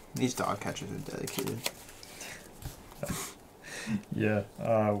 These dog catchers are dedicated. Yeah,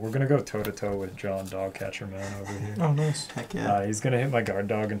 we're gonna go toe to toe with John, dog catcher man over here. Oh, nice. Heck yeah. He's gonna hit my guard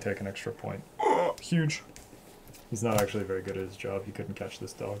dog and take an extra point. Huge. He's not actually very good at his job. He couldn't catch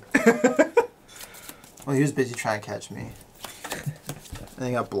this dog. Well, he was busy trying to catch me. And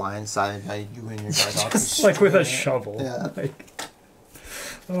he got blindsided by you and your guard dog. Just like with a shovel. Yeah. Like,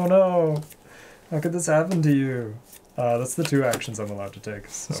 oh no! How could this happen to you? That's the 2 actions I'm allowed to take.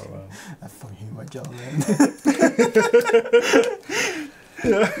 So. I fucking hate my job, man.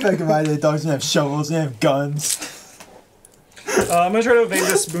 Back in my day, dogs didn't have shovels, they have guns. I'm gonna try to evade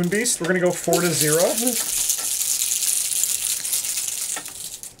this Moon Beast. We're gonna go 4 to 0.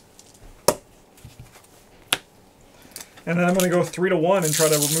 And then I'm gonna go 3 to 1 and try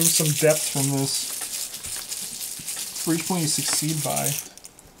to remove some depth from this. For each point you succeed by.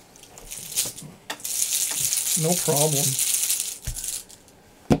 No problem.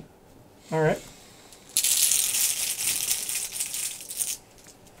 Alright.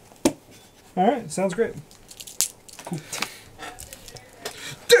 Alright, sounds great. Cool.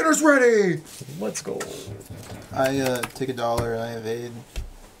 Dinner's ready! Let's go. I take $1 and I evade.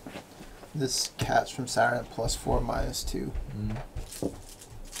 This cat's from Saturn at +4, -2.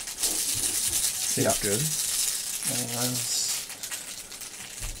 Seems good. And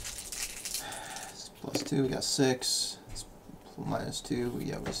it's +2, we got 6. It's -2,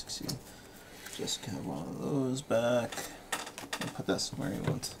 yeah, we succeed. Just get one of those back. And put that somewhere you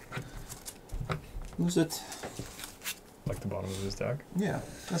want. Lose it. Like the bottom of his deck. Yeah,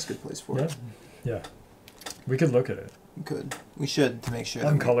 that's a good place for Yeah. it. Yeah. We could look at it. We could. We should to make sure.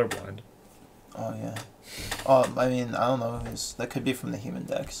 I'm that colorblind. Oh, yeah. Oh, I mean, I don't know. That could be from the human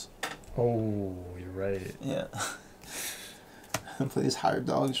decks. Oh, you're right. Yeah. Play these hired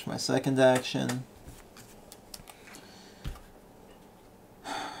dogs for my second action.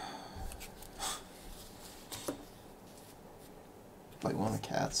 Like one of the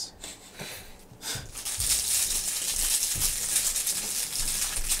cats.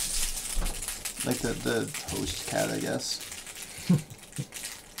 Like the host cat, I guess.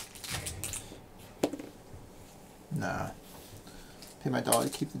 Nah. Pay my dog to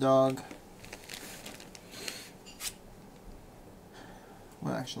keep the dog.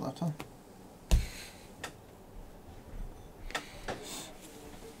 What action left, huh?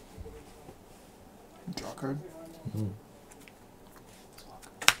 Draw a card.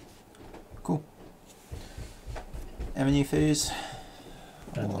 Cool. Enemy phase.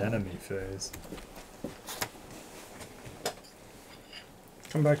 An enemy phase.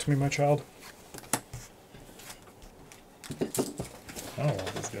 Come back to me, my child. I don't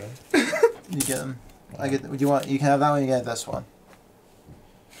want this guy. You get them. I get. Would you want? You can have that one. You get this one.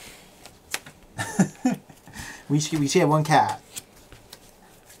 we should have one cat.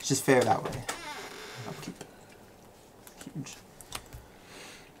 It's just fair that way. Upkeep. Huge.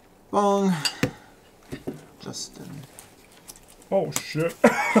 Bong. Justin. Oh shit.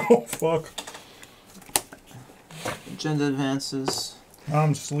 Oh fuck. Agenda advances.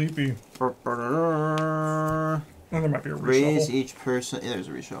 I'm sleepy. And there might be a Raise reshuffle. each person. Yeah, there's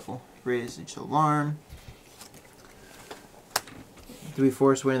a reshuffle. Raise each alarm. Do we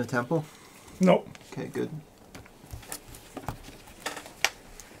force away in the temple? Nope. Okay, good.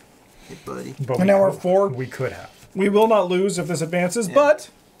 Hey, buddy. But And now we're 4. We could have. We will not lose if this advances, Yeah. but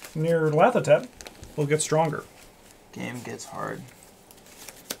near Lathatet, we'll get stronger. Game gets hard.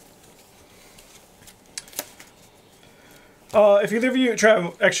 If either of you,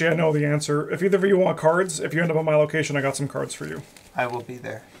 actually I know the answer. If either of you want cards, if you end up on my location, I got some cards for you. I will be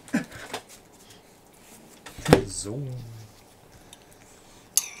there. Zoom.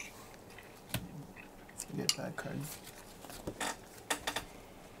 Get that card.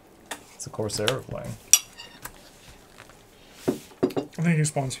 It's a Corsair we're playing. I think he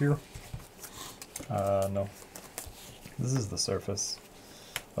spawns here. No. This is the surface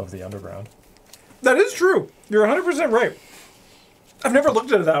of the underground. That is true. You're 100% right. I've never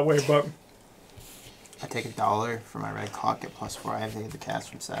looked at it that way, but I take $1 for my red clock at +4. I have to get the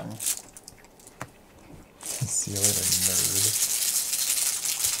cast from 7. See you later, nerd.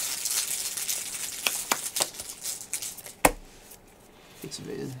 It's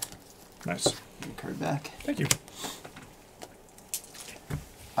evaded. nice. Get your card back. Thank you.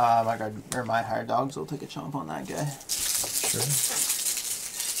 My hired dogs will take a chomp on that guy. Sure.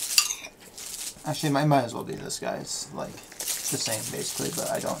 Actually, I might as well do this guy. It's like the same basically, but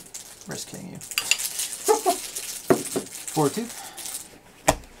I don't risk hitting you. 4-2.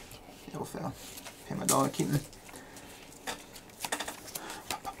 It'll fail. Pay my $1, keep him.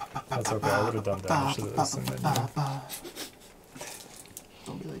 That's okay. I would have done damage to this and then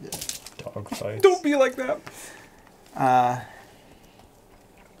Don't be like that. dog fights. Don't be like that.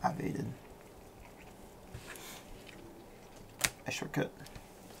 Evaded. I shortcut.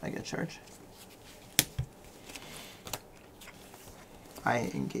 I get charge.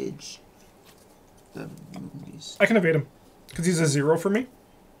 I engage the movies. I can evade him because he's a 0 for me.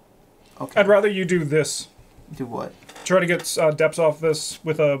 Okay. I'd rather you do this. Do what? Try to get depths off this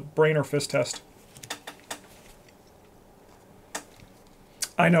with a brain or fist test.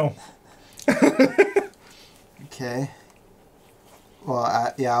 I know. Okay.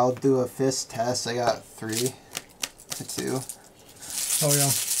 Well, yeah, I'll do a fist test. I got 3 to 2. Oh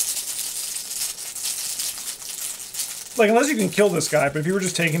yeah. Like, unless you can kill this guy, but if you were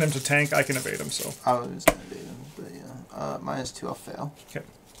just taking him to tank, I can evade him, so. I was gonna evade him, but yeah. -2, I'll fail. Okay.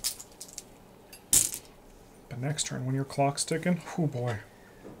 But next turn, when your clock's ticking, oh boy.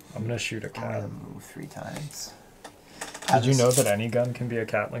 I'm gonna shoot a I'm cat. gonna move 3 times. Did you know that any gun can be a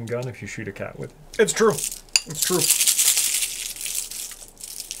Catling gun if you shoot a cat with it? It's true. It's true.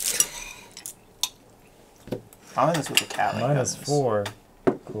 I'm in this with a cat. Like -4.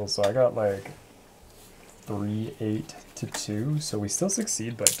 Cool, so I got like 3, 8 to 2, so we still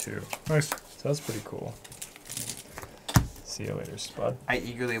succeed by 2. Nice. So that's pretty cool. See you later, Spud. I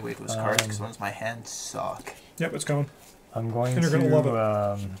eagerly await those cards because once my hands suck. Yep, it's going. I'm going And to you're gonna love it.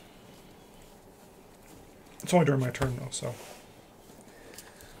 um, It's only during my turn, though, so.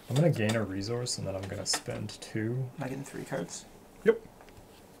 I'm gonna gain a resource and then I'm gonna spend 2 Am I getting 3 cards? Yep.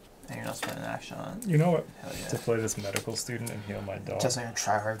 And you're not spending action on it? You know it. Hell to yeah. play this medical student and heal my dog. Just like I'm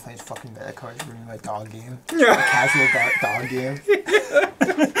try hard playing fucking meta cards, ruining my dog game. Yeah. A casual dog game.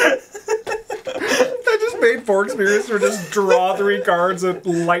 I just made 4 experience or just draw 3 cards at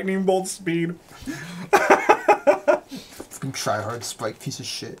lightning bolt speed. Fucking try hard spike piece of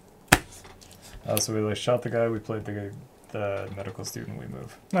shit. So we like shot the guy, we played the medical student, we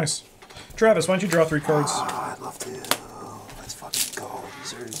move. Nice. Travis, why don't you draw 3 cards? I'd love to. Let's fucking go.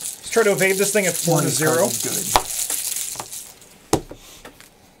 Let's try to evade this thing at 4 to 0. Good.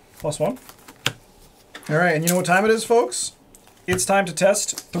 +1. Alright, and you know what time it is, folks? It's time to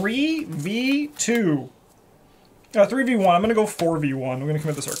test 3v2. 3v1. I'm going to go 4v1. We're going to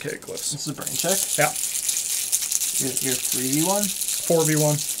commit this archaic glyphs. This is a brain check? Yeah. You're 3v1?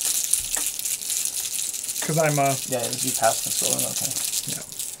 4v1. Because I'm, Yeah, you pass the stolen, okay. yeah.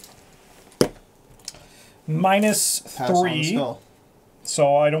 -3. Pass on the skull.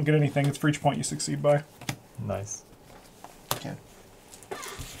 So I don't get anything. It's for each point you succeed by. Nice. Okay.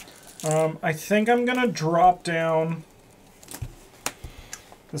 I think I'm going to drop down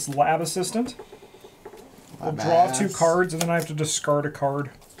this lab assistant. I'll draw 2 cards, and then I have to discard a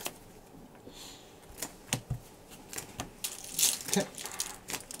card. Okay.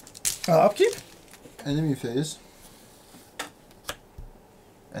 Upkeep? Enemy phase.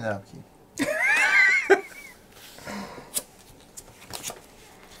 And upkeep.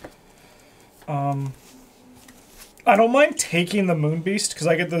 I don't mind taking the Moon Beast because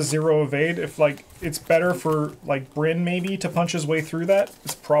I get the 0 evade. If like it's better for like Bryn maybe to punch his way through that,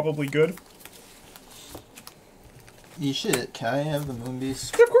 it's probably good. You should. Can I have the Moon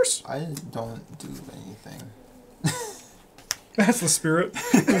Beast? Yeah, of course. I don't do anything. That's the spirit.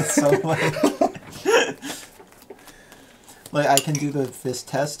 So like I can do the fist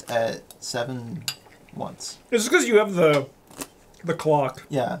test at 7 once. It's just because you have the clock.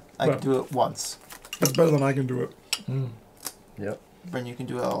 Yeah, I can do it once. That's better than I can do it. Yep. Bryn, you can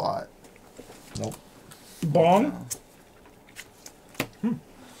do it a lot. Nope. Bong?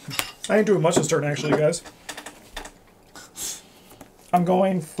 I ain't doing much this turn, actually, guys. I'm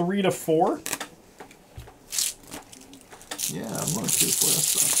going 3 to 4. Yeah, I'm going 2 for that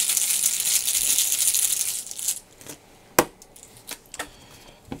stuff.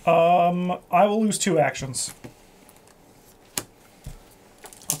 I will lose 2 actions.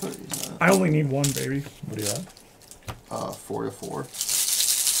 I'll put these on. I only need 1, baby. What do you have? 4 to 4.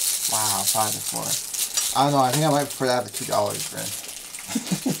 Wow, 5 to 4. I don't know. I think I might prefer to have the $2, Bryn.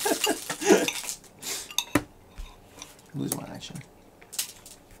 Lose 1 action.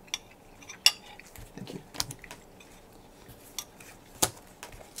 Thank you.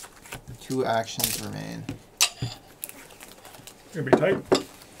 2 actions remain. Gonna be tight.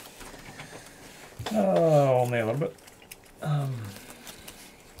 Only a little bit.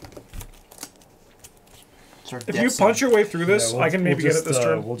 If you punch your way through this, Yeah, I can maybe we'll get it this just,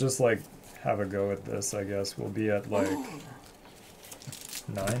 turn. We'll just like have a go at this, I guess. We'll be at like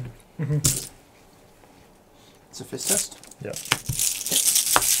 9. It's a fist test? Yep.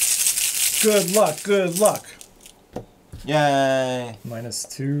 Good luck, good luck. Yay!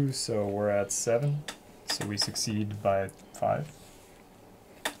 -2, so we're at 7. So we succeed by 5.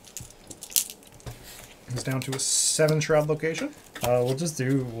 It's down to a 7 shroud location. We'll just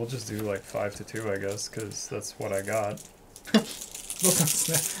do like 5 to 2, I guess, because that's what I got.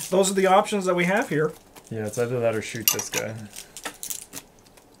 Those are the options that we have here. Yeah, it's either that or shoot this guy.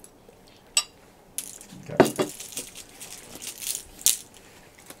 Okay.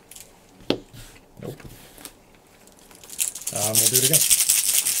 Nope. We'll do it again.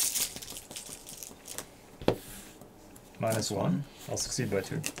 -1. I'll succeed by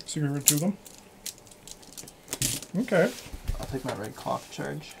 2. So you were to them. Okay. I'll take my red clock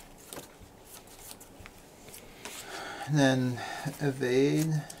charge. And then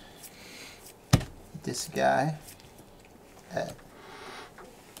evade this guy at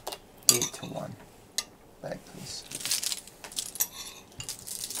 8 to 1. Back, please.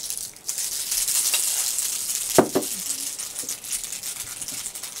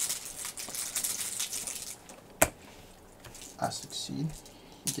 I succeed.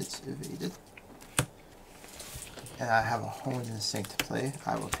 He gets evaded. And I have a Honed Instinct to play.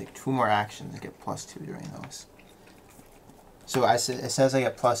 I will take 2 more actions and get +2 during those. So it says I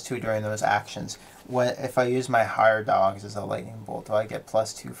get +2 during those actions. If I use my higher dogs as a lightning bolt, do I get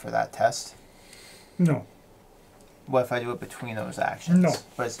 +2 for that test? No. What if I do it between those actions? No.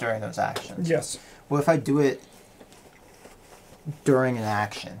 But it's during those actions. Yes. What if I do it during an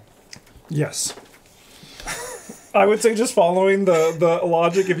action? Yes. I would say just following the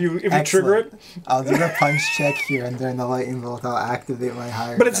logic. If you trigger it, I'll do a punch check here, and during the lightning bolt, I'll activate my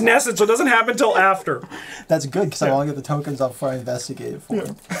higher. but it's nested, so it doesn't happen until after. That's good because I want to get the tokens off before I investigate it for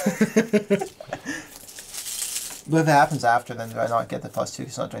him. But if it happens after, then do I not get the +2 because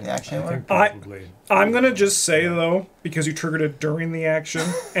it's not during the action anymore? Probably. I'm gonna just say though, because you triggered it during the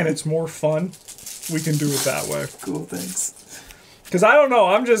action and it's more fun, we can do it that way. Cool, thanks. Because I don't know,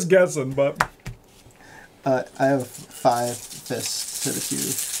 I'm just guessing, but I have 5 fists to the Q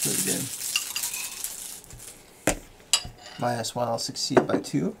for the game. -1, I'll succeed by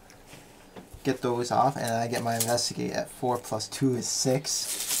 2. Get those off, and I get my investigate at 4 + 2 is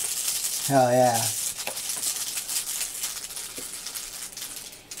 6. Hell yeah.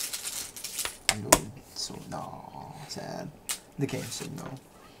 No, so no, sad. The game said no.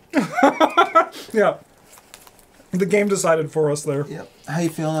 yeah. The game decided for us there. Yep. How you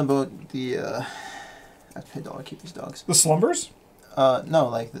feeling about the I paid $1 to keep these dogs. The slumbers? No,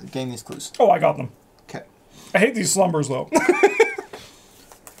 like getting these clues. Oh, I got them. Okay. I hate these slumbers though.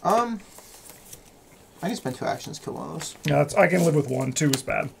 I can spend 2 actions to kill one of those. Yeah, I can live with 1. 2 is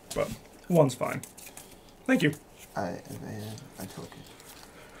bad, but 1's fine. Thank you. I evaded. I took it.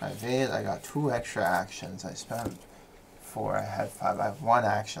 I evaded. I got 2 extra actions. I spent 4. I had 5. I have 1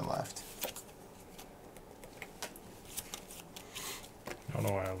 action left. I don't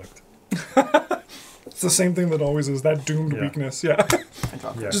know why I looked. It's the same thing that always is, that doomed weakness, yeah. I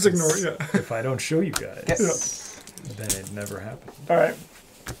dropped Yeah, it. Just ignore it, yeah. If I don't show you guys, Yes. then it never happened. Alright.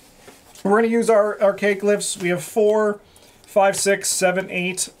 We're going to use our cake lifts. We have 4, 5, 6, 7,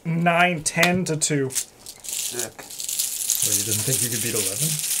 8, 9, 10 to 2. Sick. Wait, you didn't think you could beat 11?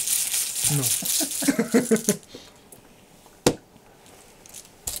 No.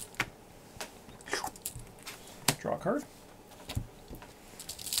 Draw a card.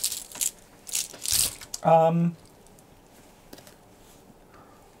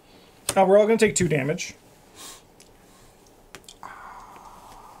 We're all going to take 2 damage.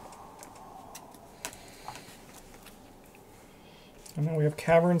 And then we have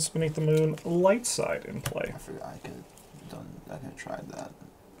Caverns Beneath the Moon, Light Side in play. I forgot I could have tried that.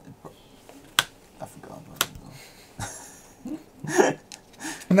 I forgot about it.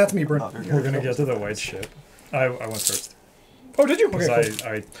 And that's me, Bryn. We're gonna get to the white ship. I went first. Oh, did you? Okay, Because cool.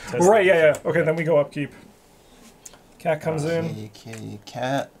 I tested Right, yeah, yeah. it. Okay, then we go upkeep. Cat comes in. Kitty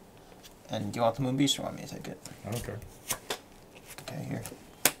cat. And do you want the Moon Beast or want me to take it? I don't care. Okay, here.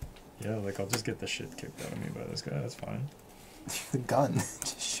 Yeah, like I'll just get the shit kicked out of me by this guy. That's fine. The gun.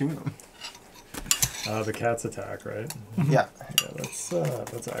 Just shoot him. The cat's attack, right? Yeah. Yeah,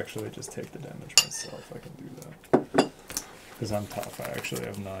 let's actually just take the damage myself. I can do that. Because I'm tough. I actually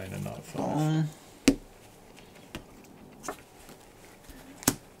have 9 and not 5.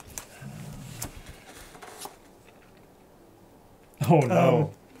 Oh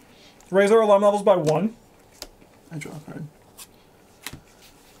no. Raise our alarm levels by 1. I draw a card.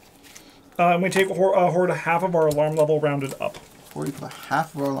 And we take Horde half of our alarm level rounded up. 40 for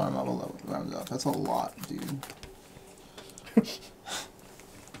half of our alarm level rounded up. That's a lot, dude.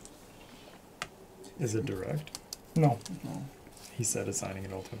 Is it direct? No. No. He said assigning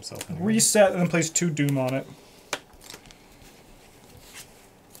it all to himself. Anyway. Reset and then place 2 Doom on it.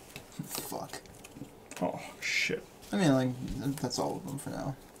 Fuck. Oh, shit. I mean, like, that's all of them for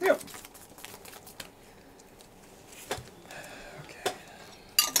now. Yep. Okay.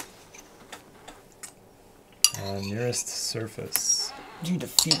 Nearest surface. You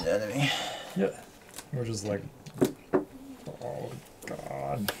defeat an enemy. Yeah. We're just like, oh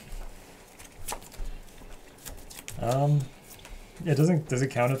god. Yeah, does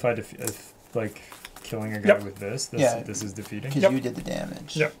it count if if like killing a guy with this? This is defeating? Because you did the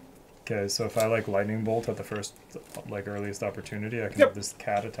damage. Yep. Okay, so if I like lightning bolt at the first like earliest opportunity, I can have this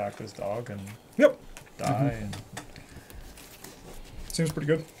cat attack this dog and die and seems pretty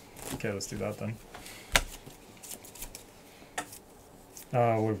good. okay, let's do that then.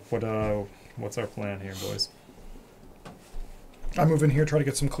 What's our plan here, boys? I move in here, try to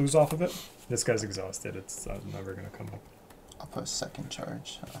get some clues off of it. This guy's exhausted. It's never gonna come up. I'll put a second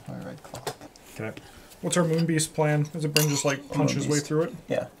charge on my red clock. Okay. What's our Moonbeast plan? Does it bring just like punch his way through it?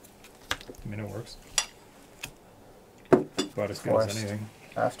 Yeah. I mean, it works. About as good as anything.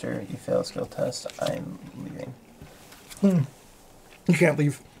 After you fail a skill test, I'm leaving. You can't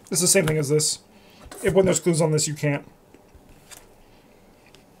leave. It's the same thing as this. When there's clues on this, you can't.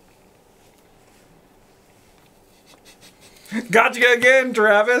 Gotcha again,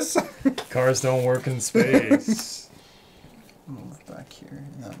 Travis. Cars don't work in space. Move back here,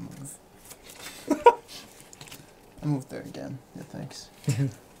 not move. I moved there again. Yeah, thanks.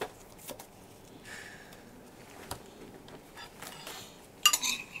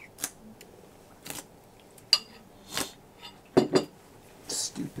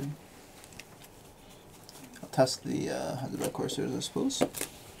 Stupid. I'll test the Hug Corsairs, I suppose.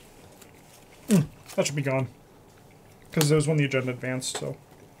 That should be gone. Because it was when the agenda advanced, so.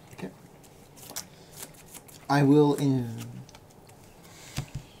 Okay. I will invest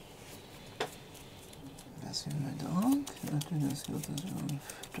in my dog. After the skill test,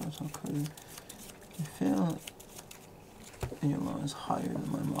 draw top card. You fail, and your law is higher than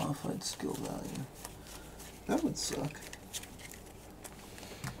my modified skill value. That would suck.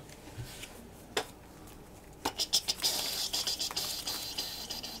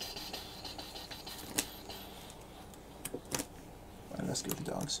 Let's go with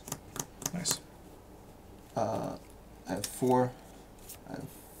the dogs. Nice. I have 4. I have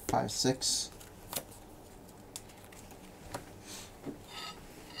 5, 6. I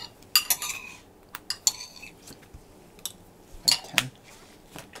have 10.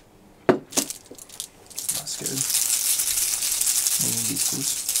 Not scared. Maybe these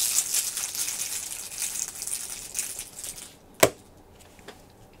clues.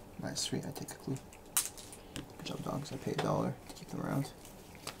 -3, I take a clue. Good job, dogs. I pay $1 to keep them around.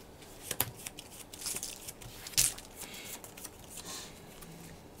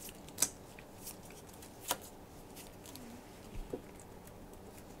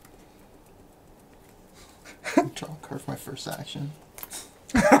 Draw a card for my first action.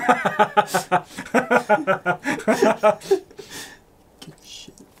 Good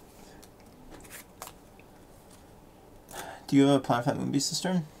shit. Do you have a plan for that Moonbeast this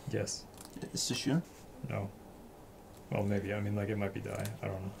turn? Yes. Is to shoot him? No. Well, maybe. I mean, like, it might be die. I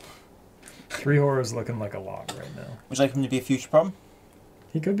don't know. 3 horrors looking like a lot right now. Would you like him to be a future problem?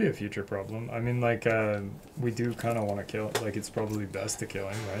 He could be a future problem. I mean, like, we do kind of want to kill. Like, it's probably best to kill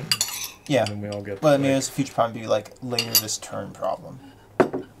him, right? Yeah. And then we all get. Well, I mean, it's a future problem. Be like later this turn problem.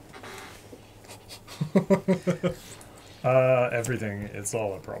 Everything. It's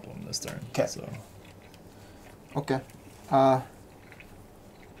all a problem this turn. Okay. So. Okay.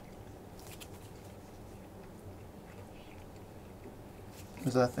 What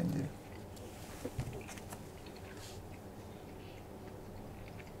does that thing do?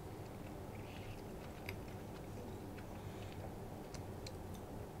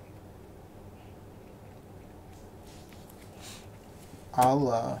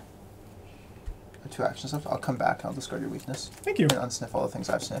 I'll 2 actions left. I'll come back and I'll discard your weakness. Thank you. And unsniff all the things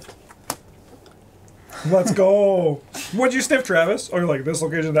I've sniffed. Let's go. What'd you sniff, Travis? Oh, you're like this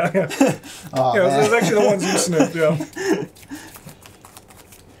location down. Yeah, Oh, yeah, man. it was actually the ones you sniffed. Yeah.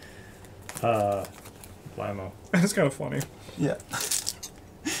 Blammo. It's kind of funny. Yeah.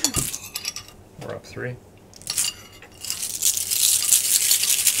 We're up 3.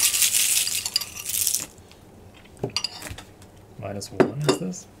 -1 is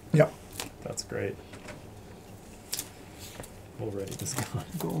this? Yep. That's great. Already this gone.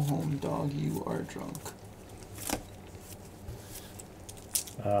 Go home, dog. You are drunk.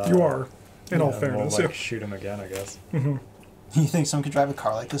 You are, in all We'll, fairness. like, Yeah. shoot him again, I guess. Mm-hmm. You think someone could drive a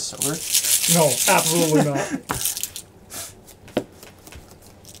car like this sober? No, absolutely not.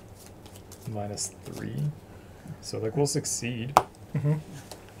 -3. So, like, we'll succeed. Mm-hmm.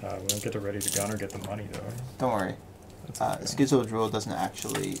 We don't get to ready to gun or get the money, though. Don't worry. That's okay. Schizoid rule doesn't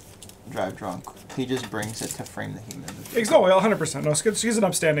actually drive drunk. He just brings it to frame the human. No, 100%. No, he's an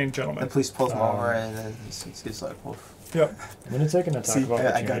upstanding gentleman. The police pulls him over and then it's like, woof. Yep. I'm gonna take an attack See, of I got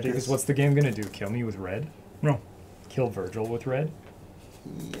opportunity because this. what's the game gonna do? Kill me with red? No. Kill Virgil with red?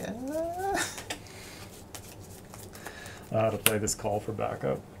 Yeah. To play this call for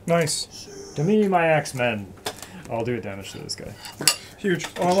backup. Nice. To me, my X-Men. I'll do damage to this guy. Huge.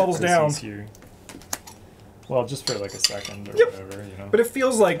 All levels 'Cause down. he's here. Well, just for like a second or Yep. whatever, you know. But it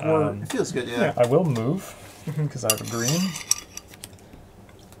feels like we're... It feels good, yeah. I will move because I have a green.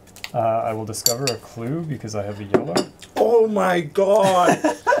 I will discover a clue because I have a yellow. Oh my god!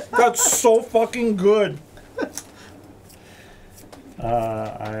 That's so fucking good!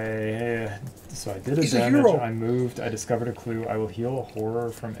 So I did a He's a damage. hero. I moved. I discovered a clue. I will heal a horror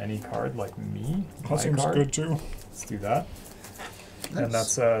from any card, like me. That my seems card. good too. Let's do that.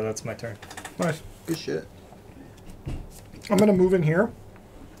 Nice. And that's my turn. Nice. Good shit. I'm gonna move in here.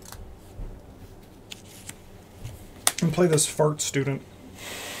 And play this fart student.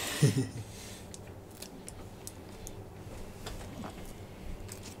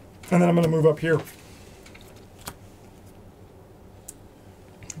 And then I'm gonna move up here.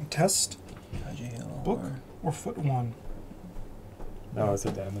 Test How'd you heal? book or foot one. No, it's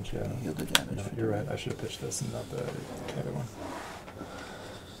a damage. Yeah. Heal the damage. No, you're right. I should have pitched this and not the other one.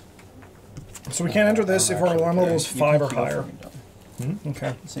 So we can't enter this if our alarm level is 5 or You can heal higher. from your dog.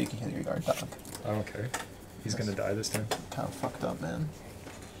 Okay. So you can heal your guard dog. I don't care. He's gonna die this time. Kind of fucked up, man.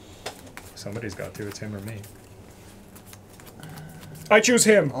 Somebody's got to. It's him or me. I choose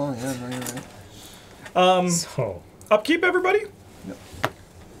him. Oh yeah, no, you're right. So Upkeep, everybody. Yep.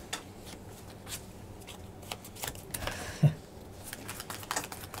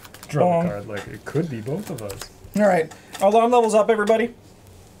 draw the card. Like it could be both of us. All right. Our alarm level's up, everybody.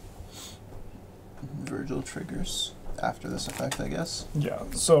 Virgil triggers after this effect, I guess. Yeah.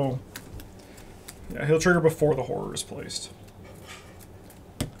 So. Yeah, he'll trigger before the horror is placed.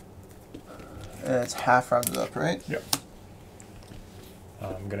 And it's half rounded up, right? Yep.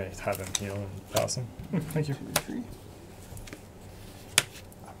 I'm gonna have him heal and pass him. Thank you. 2, 3.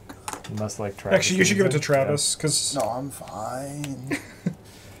 Unless like Travis. Actually, you should give it to needs Travis, because... No, I'm fine.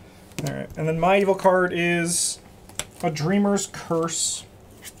 Alright, and then my evil card is a Dreamer's Curse.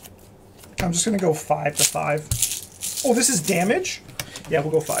 I'm just going to go 5 to 5. Oh, this is damage? Yeah,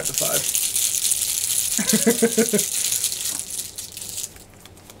 we'll go 5 to 5.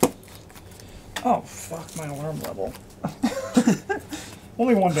 Oh, fuck my alarm level.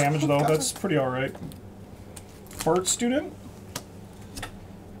 Only 1 damage, though. That's pretty alright. Fart student?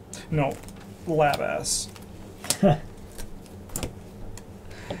 No. Lab ass. What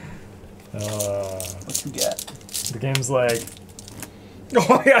you get? The game's like,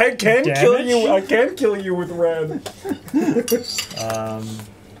 Oh, I can kill Damage? you. I can kill you with red.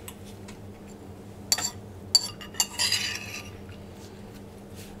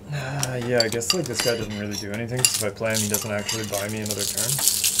 yeah, I guess like this guy doesn't really do anything, because if I play him, he doesn't actually buy me another turn.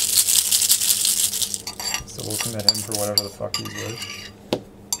 So we'll commit him for whatever the fuck he's worth.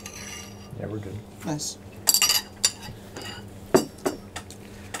 Yeah, we're good. Nice.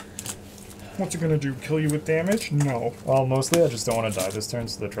 What's it gonna do? Kill you with damage? No. Well, mostly I just don't want to die this turn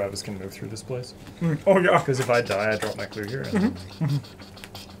so that Travis can move through this place. Oh yeah. Because if I die, I drop my clue here.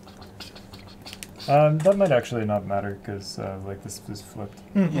 And that might actually not matter, because like this is flipped.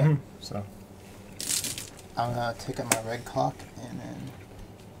 Yeah. So I'm gonna take out my red clock and then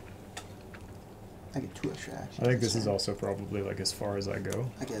I get 2 extra actions. I think this is also probably like as far as I go.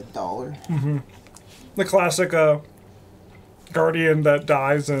 I get $1. The classic guardian that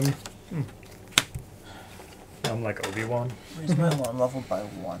dies and I'm like Obi-Wan. Raise my alarm level by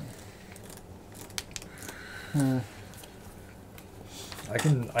 1. I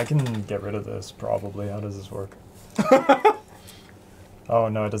can get rid of this probably. How does this work? Oh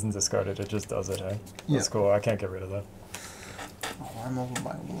no, it doesn't discard it. It just does it. Hey, that's Yeah. cool. I can't get rid of that. Alarm level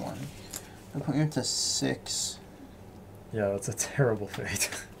by 1. I put you to 6. Yeah, that's a terrible fate.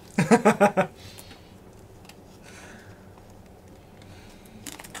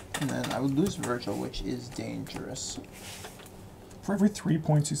 And then I would lose Virgil, which is dangerous. for every 3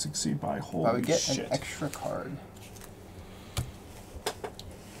 points you succeed by, holy I would get shit. an extra card.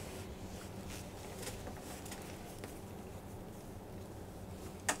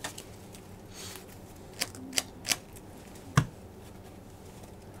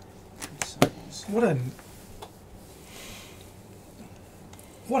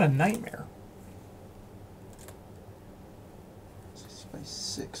 What a nightmare. 6 by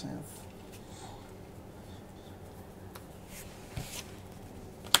 6. I have.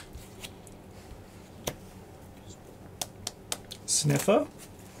 Sniffa?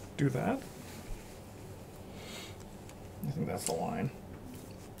 do that. I think that's the line.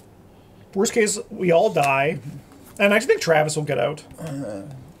 Worst case, we all die. And I actually think Travis will get out.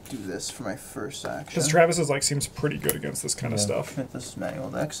 Do this for my first action. Because Travis is like seems pretty good against this kind of stuff. With this manual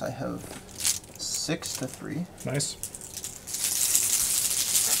dex, I have 6 to 3. Nice.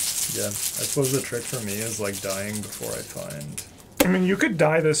 Yeah, I suppose the trick for me is like dying before I find. I mean, you could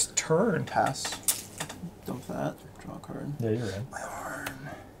die this turn. Pass. Dump that. Draw a card. Yeah, you're right. My arm.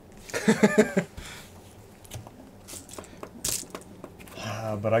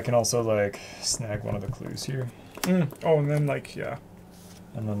 But I can also like snag one of the clues here, Oh, and then like yeah.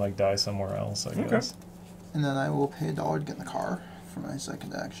 and then like die somewhere else. I guess. And then I will pay $1 to get in the car for my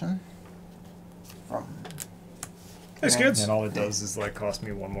second action. From. Hey, Skids. And all it does is like cost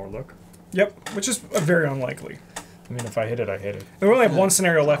me one more look. Yep, which is very unlikely. I mean, if I hit it, I hit it. And we only have one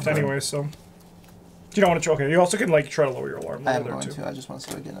scenario left anyway, so. You don't want to. Okay, you also can like try to lower your alarm I am level going there too. to. I just want to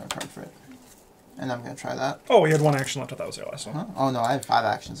see if I get another card for it. And I'm going to try that. Oh, you had one action left. I thought that was your last one. Huh? Oh no, I have 5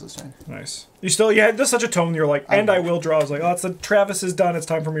 actions this turn. Nice. You still, you had just such a tone. You're like, and I will draw. I was like, oh, it's the Travis is done. It's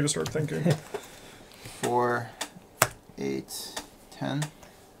time for me to start thinking. 4, 8, 10.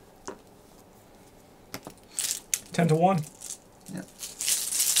 10 to 1. Yep.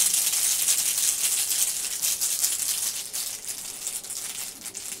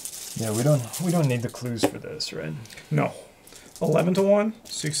 Yeah, we don't need the clues for this, right? No. 11 to 1.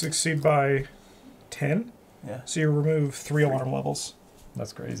 So you succeed by 10. Yeah. So you remove 3 alarm levels.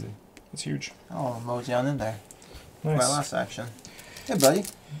 That's crazy. That's huge. Oh, mosey on in there. Nice. My last action. Hey, buddy.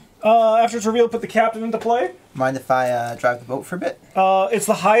 After it's revealed, put the captain into play. Mind if I drive the boat for a bit? It's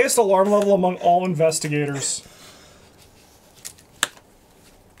the highest alarm level among all investigators.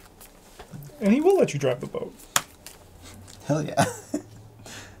 And he will let you drive the boat. Hell yeah.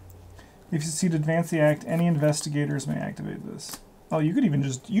 If you succeed to advance the act, any investigators may activate this. Oh, you could even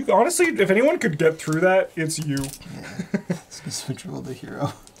just... You honestly, if anyone could get through that, it's you. Yeah. Let's get switch roll the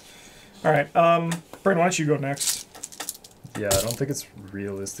hero. Alright, Brandon, why don't you go next? Yeah, I don't think it's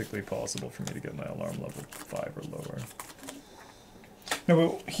realistically possible for me to get my alarm level 5 or lower. No,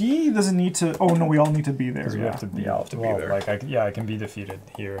 but he doesn't need to... Oh, no, we all need to be there. Because we Yeah, have to be, we all have to well, be there. like I can be defeated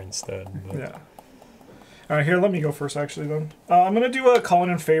here instead. But Yeah. Alright, here, let me go first, actually, then. I'm going to do a call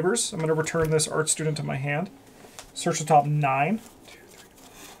in favors. I'm going to return this art student to my hand. Search the top 9. 2, 3, 4,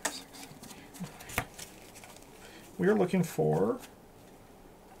 5, 6, 7, 8, 9. We are looking for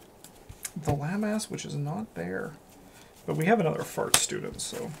the Lamass, which is not there. But we have another fart student,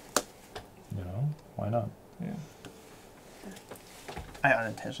 so... You know, why not? Yeah. I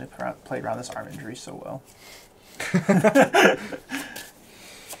unintentionally played around this arm injury so well.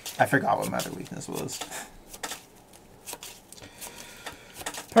 I forgot what my other weakness was.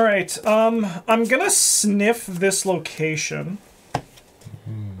 Alright, I'm gonna sniff this location.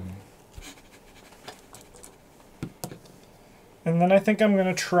 And then I think I'm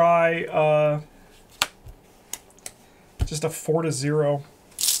gonna try, just a 4 to 0.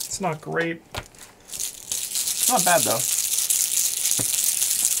 It's not great. It's not bad, though.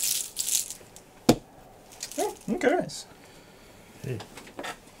 Oh, okay. Nice. Hey.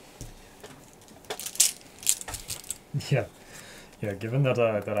 Yeah. Yeah, given that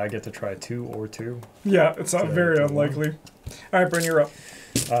that I get to try 2 or 2. Yeah, it's not very to unlikely. Alright, Bryn, you're up.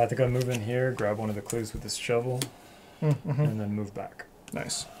 I think I'll move in here, grab one of the clues with this shovel, Mm-hmm. and then move back.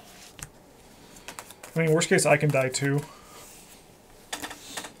 Nice. I mean, worst case, I can die too.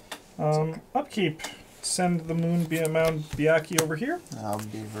 Upkeep. Send the moon Mount Biaki over here. I'll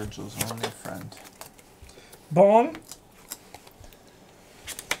be Virgil's only friend. Bong.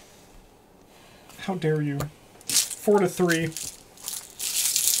 How dare you? 4 to 3.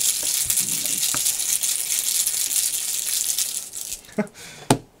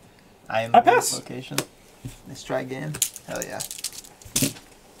 I am I in this pass. location. Nice try again. Hell yeah.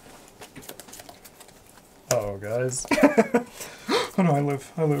 Oh, guys. Oh no, I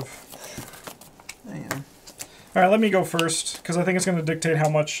live. I live. I am. Alright, let me go first, because I think it's going to dictate how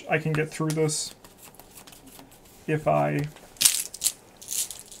much I can get through this. If I...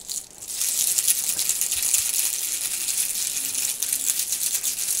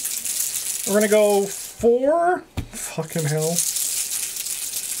 We're going to go 4... Fucking hell.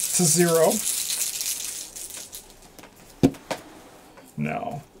 To 0.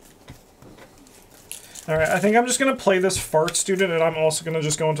 No. Alright, I think I'm just going to play this fart student, and I'm also going to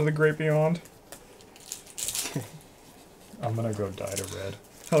just go into the Great Beyond. I'm gonna go die to red.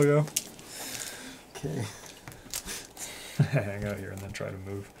 Hell yeah. Okay. Hang out here and then try to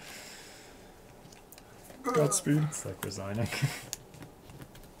move. Godspeed. It's like resigning.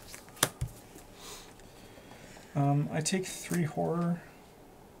 I take 3 horror.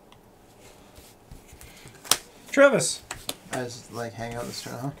 Travis. I just like hang out this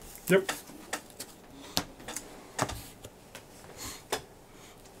turn, huh? Yep.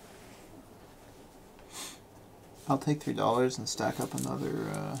 I'll take $3 and stack up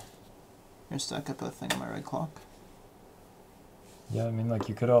another. Or stack up a thing on my red clock. Yeah, I mean, like,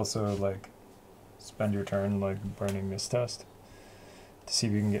 you could also, like, spend your turn, like, burning this test to see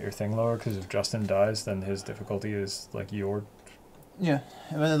if you can get your thing lower, because if Justin dies, then his difficulty is, like, your... Yeah,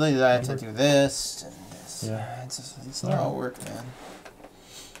 but like, I have to do this and this. Yeah. It's not all work, man.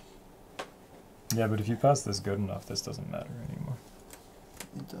 Yeah, but if you pass this good enough, this doesn't matter anymore.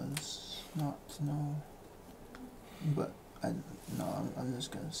 It does not, no. But, I'm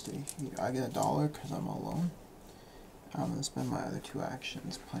just gonna stay here. I get $1 because I'm alone. I'm gonna spend my other 2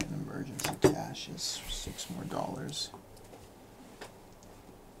 actions. Playing emergency cash is $6 more.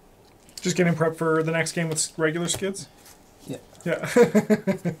 Just getting prepped for the next game with regular skids? Yeah. Yeah.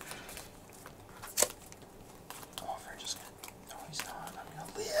 Oh, we're just gonna. No, he's not. I'm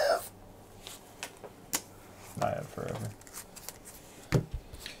gonna live. I have forever.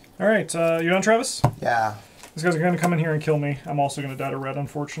 Alright, you done, Travis? Yeah. These guys are going to come in here and kill me. I'm also going to die to red,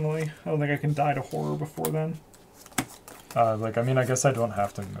 unfortunately. I don't think I can die to horror before then. Like, I mean, I guess I don't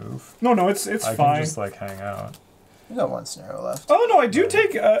have to move. No, it's I fine. can just, like, hang out. We got 1 scenario left. Oh, no, I do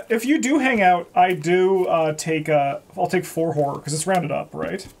take... if you do hang out, I do take... I'll take 4 horror, because it's rounded up,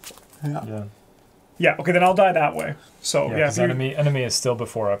 right? Yeah. Yeah. Yeah, okay, then I'll die that way. So, Yeah, yeah. because enemy is still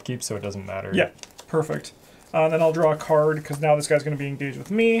before upkeep, so it doesn't matter. Yeah, perfect. Then I'll draw a card, because now this guy's going to be engaged with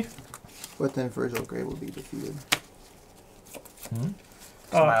me. But then Virgil Grey will be defeated. Hmm?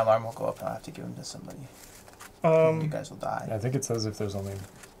 So my alarm will go up and I'll have to give him to somebody. And you guys will die. I think it says if there's only...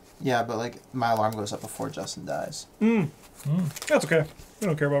 Yeah, but like my alarm goes up before Justin dies. That's okay. We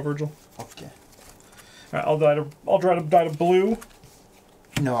don't care about Virgil. Okay. Alright, I'll try to die to blue.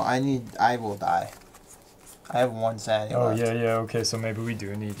 No, I will die. I have 1 sanity Oh, left. yeah, okay, so maybe we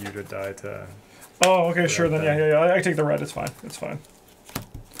do need you to die to... Oh, okay, sure, then yeah. I take the red, it's fine. It's fine.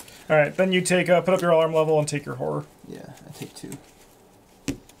 Alright, then you take, put up your alarm level and take your horror. Yeah, I take 2.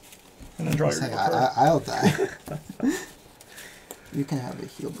 And then draw your Like, card. I'll die. You can have a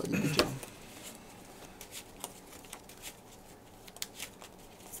heal, buddy. Good job.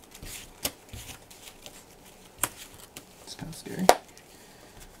 It's kind of scary.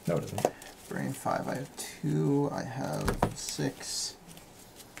 No, it isn't. Brain 5. I have 2. I have 6.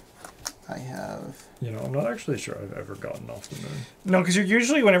 I have... You know, I'm not actually sure I've ever gotten off the moon. No, because you're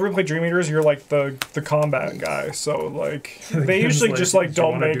usually, whenever we play Dream Eaters, you're like the combat guy. So, like, they usually just, like,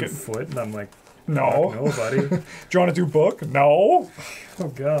 don't make do it. Foot? And I'm like, No. no, buddy. Do you want to do book? No. Oh,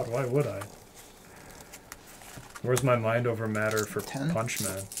 God, why would I? Where's my mind over matter for 10? Punch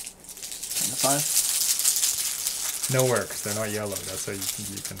Man? 10 to 5. Nowhere, because they're not yellow. That's how you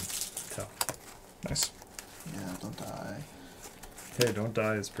can tell. Nice. Yeah, don't die. Hey, don't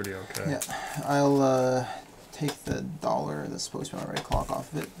die is pretty okay. Yeah, I'll take the $1 that's supposed to be on my red clock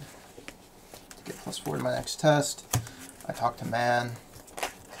off of it to get +4 to my next test. I talk to man.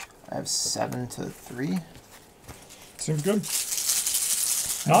 I have 7 to 3. Seems good.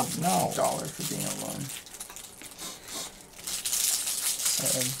 Not no. $1 for being alone.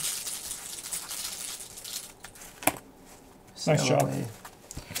 Nice job. Away.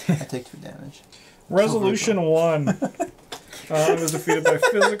 I take 2 damage. Resolution 1. I was defeated by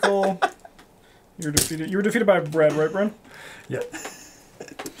physical. You were defeated by red, right, Bryn? Yep.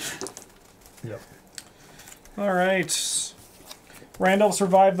 Yep. All right. Randolph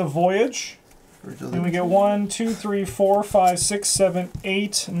survived the voyage. And we get 1, 2, 3, 4, 5, 6, 7,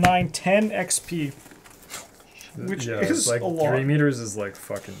 8, 9, 10 XP. Which is like a lot. Dream Eaters is like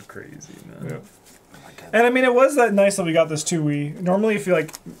fucking crazy, man. Yeah. And I mean, it was that nice that we got this too. We normally feel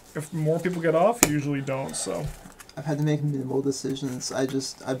like if more people get off, you usually don't. So I've had to make minimal decisions. I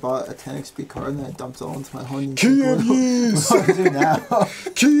bought a 10 XP card and I dumped it all into my honey. Key of Yeast! What do I do now?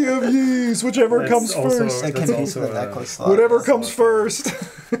 Key of Yeast! Whichever That's comes also- first. I can That's use the also, necklace slot. Whatever That's comes all. first.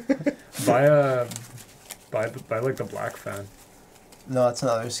 Buy like the black fan. No, it's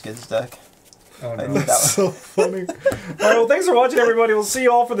another Skids deck. Oh I no. need that That's so funny. All right, well, thanks for watching, everybody. We'll see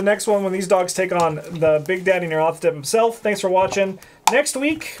you all for the next one when these dogs take on the Big Daddy Neurothstep himself. Thanks for watching. Next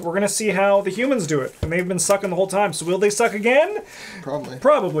week, we're going to see how the humans do it. And they've been sucking the whole time. So will they suck again? Probably.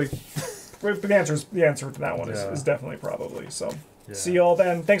 Probably. But the answer to that one is definitely probably. So Yeah. see you all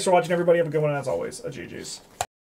then. Thanks for watching, everybody. Have a good one, as always. GG's.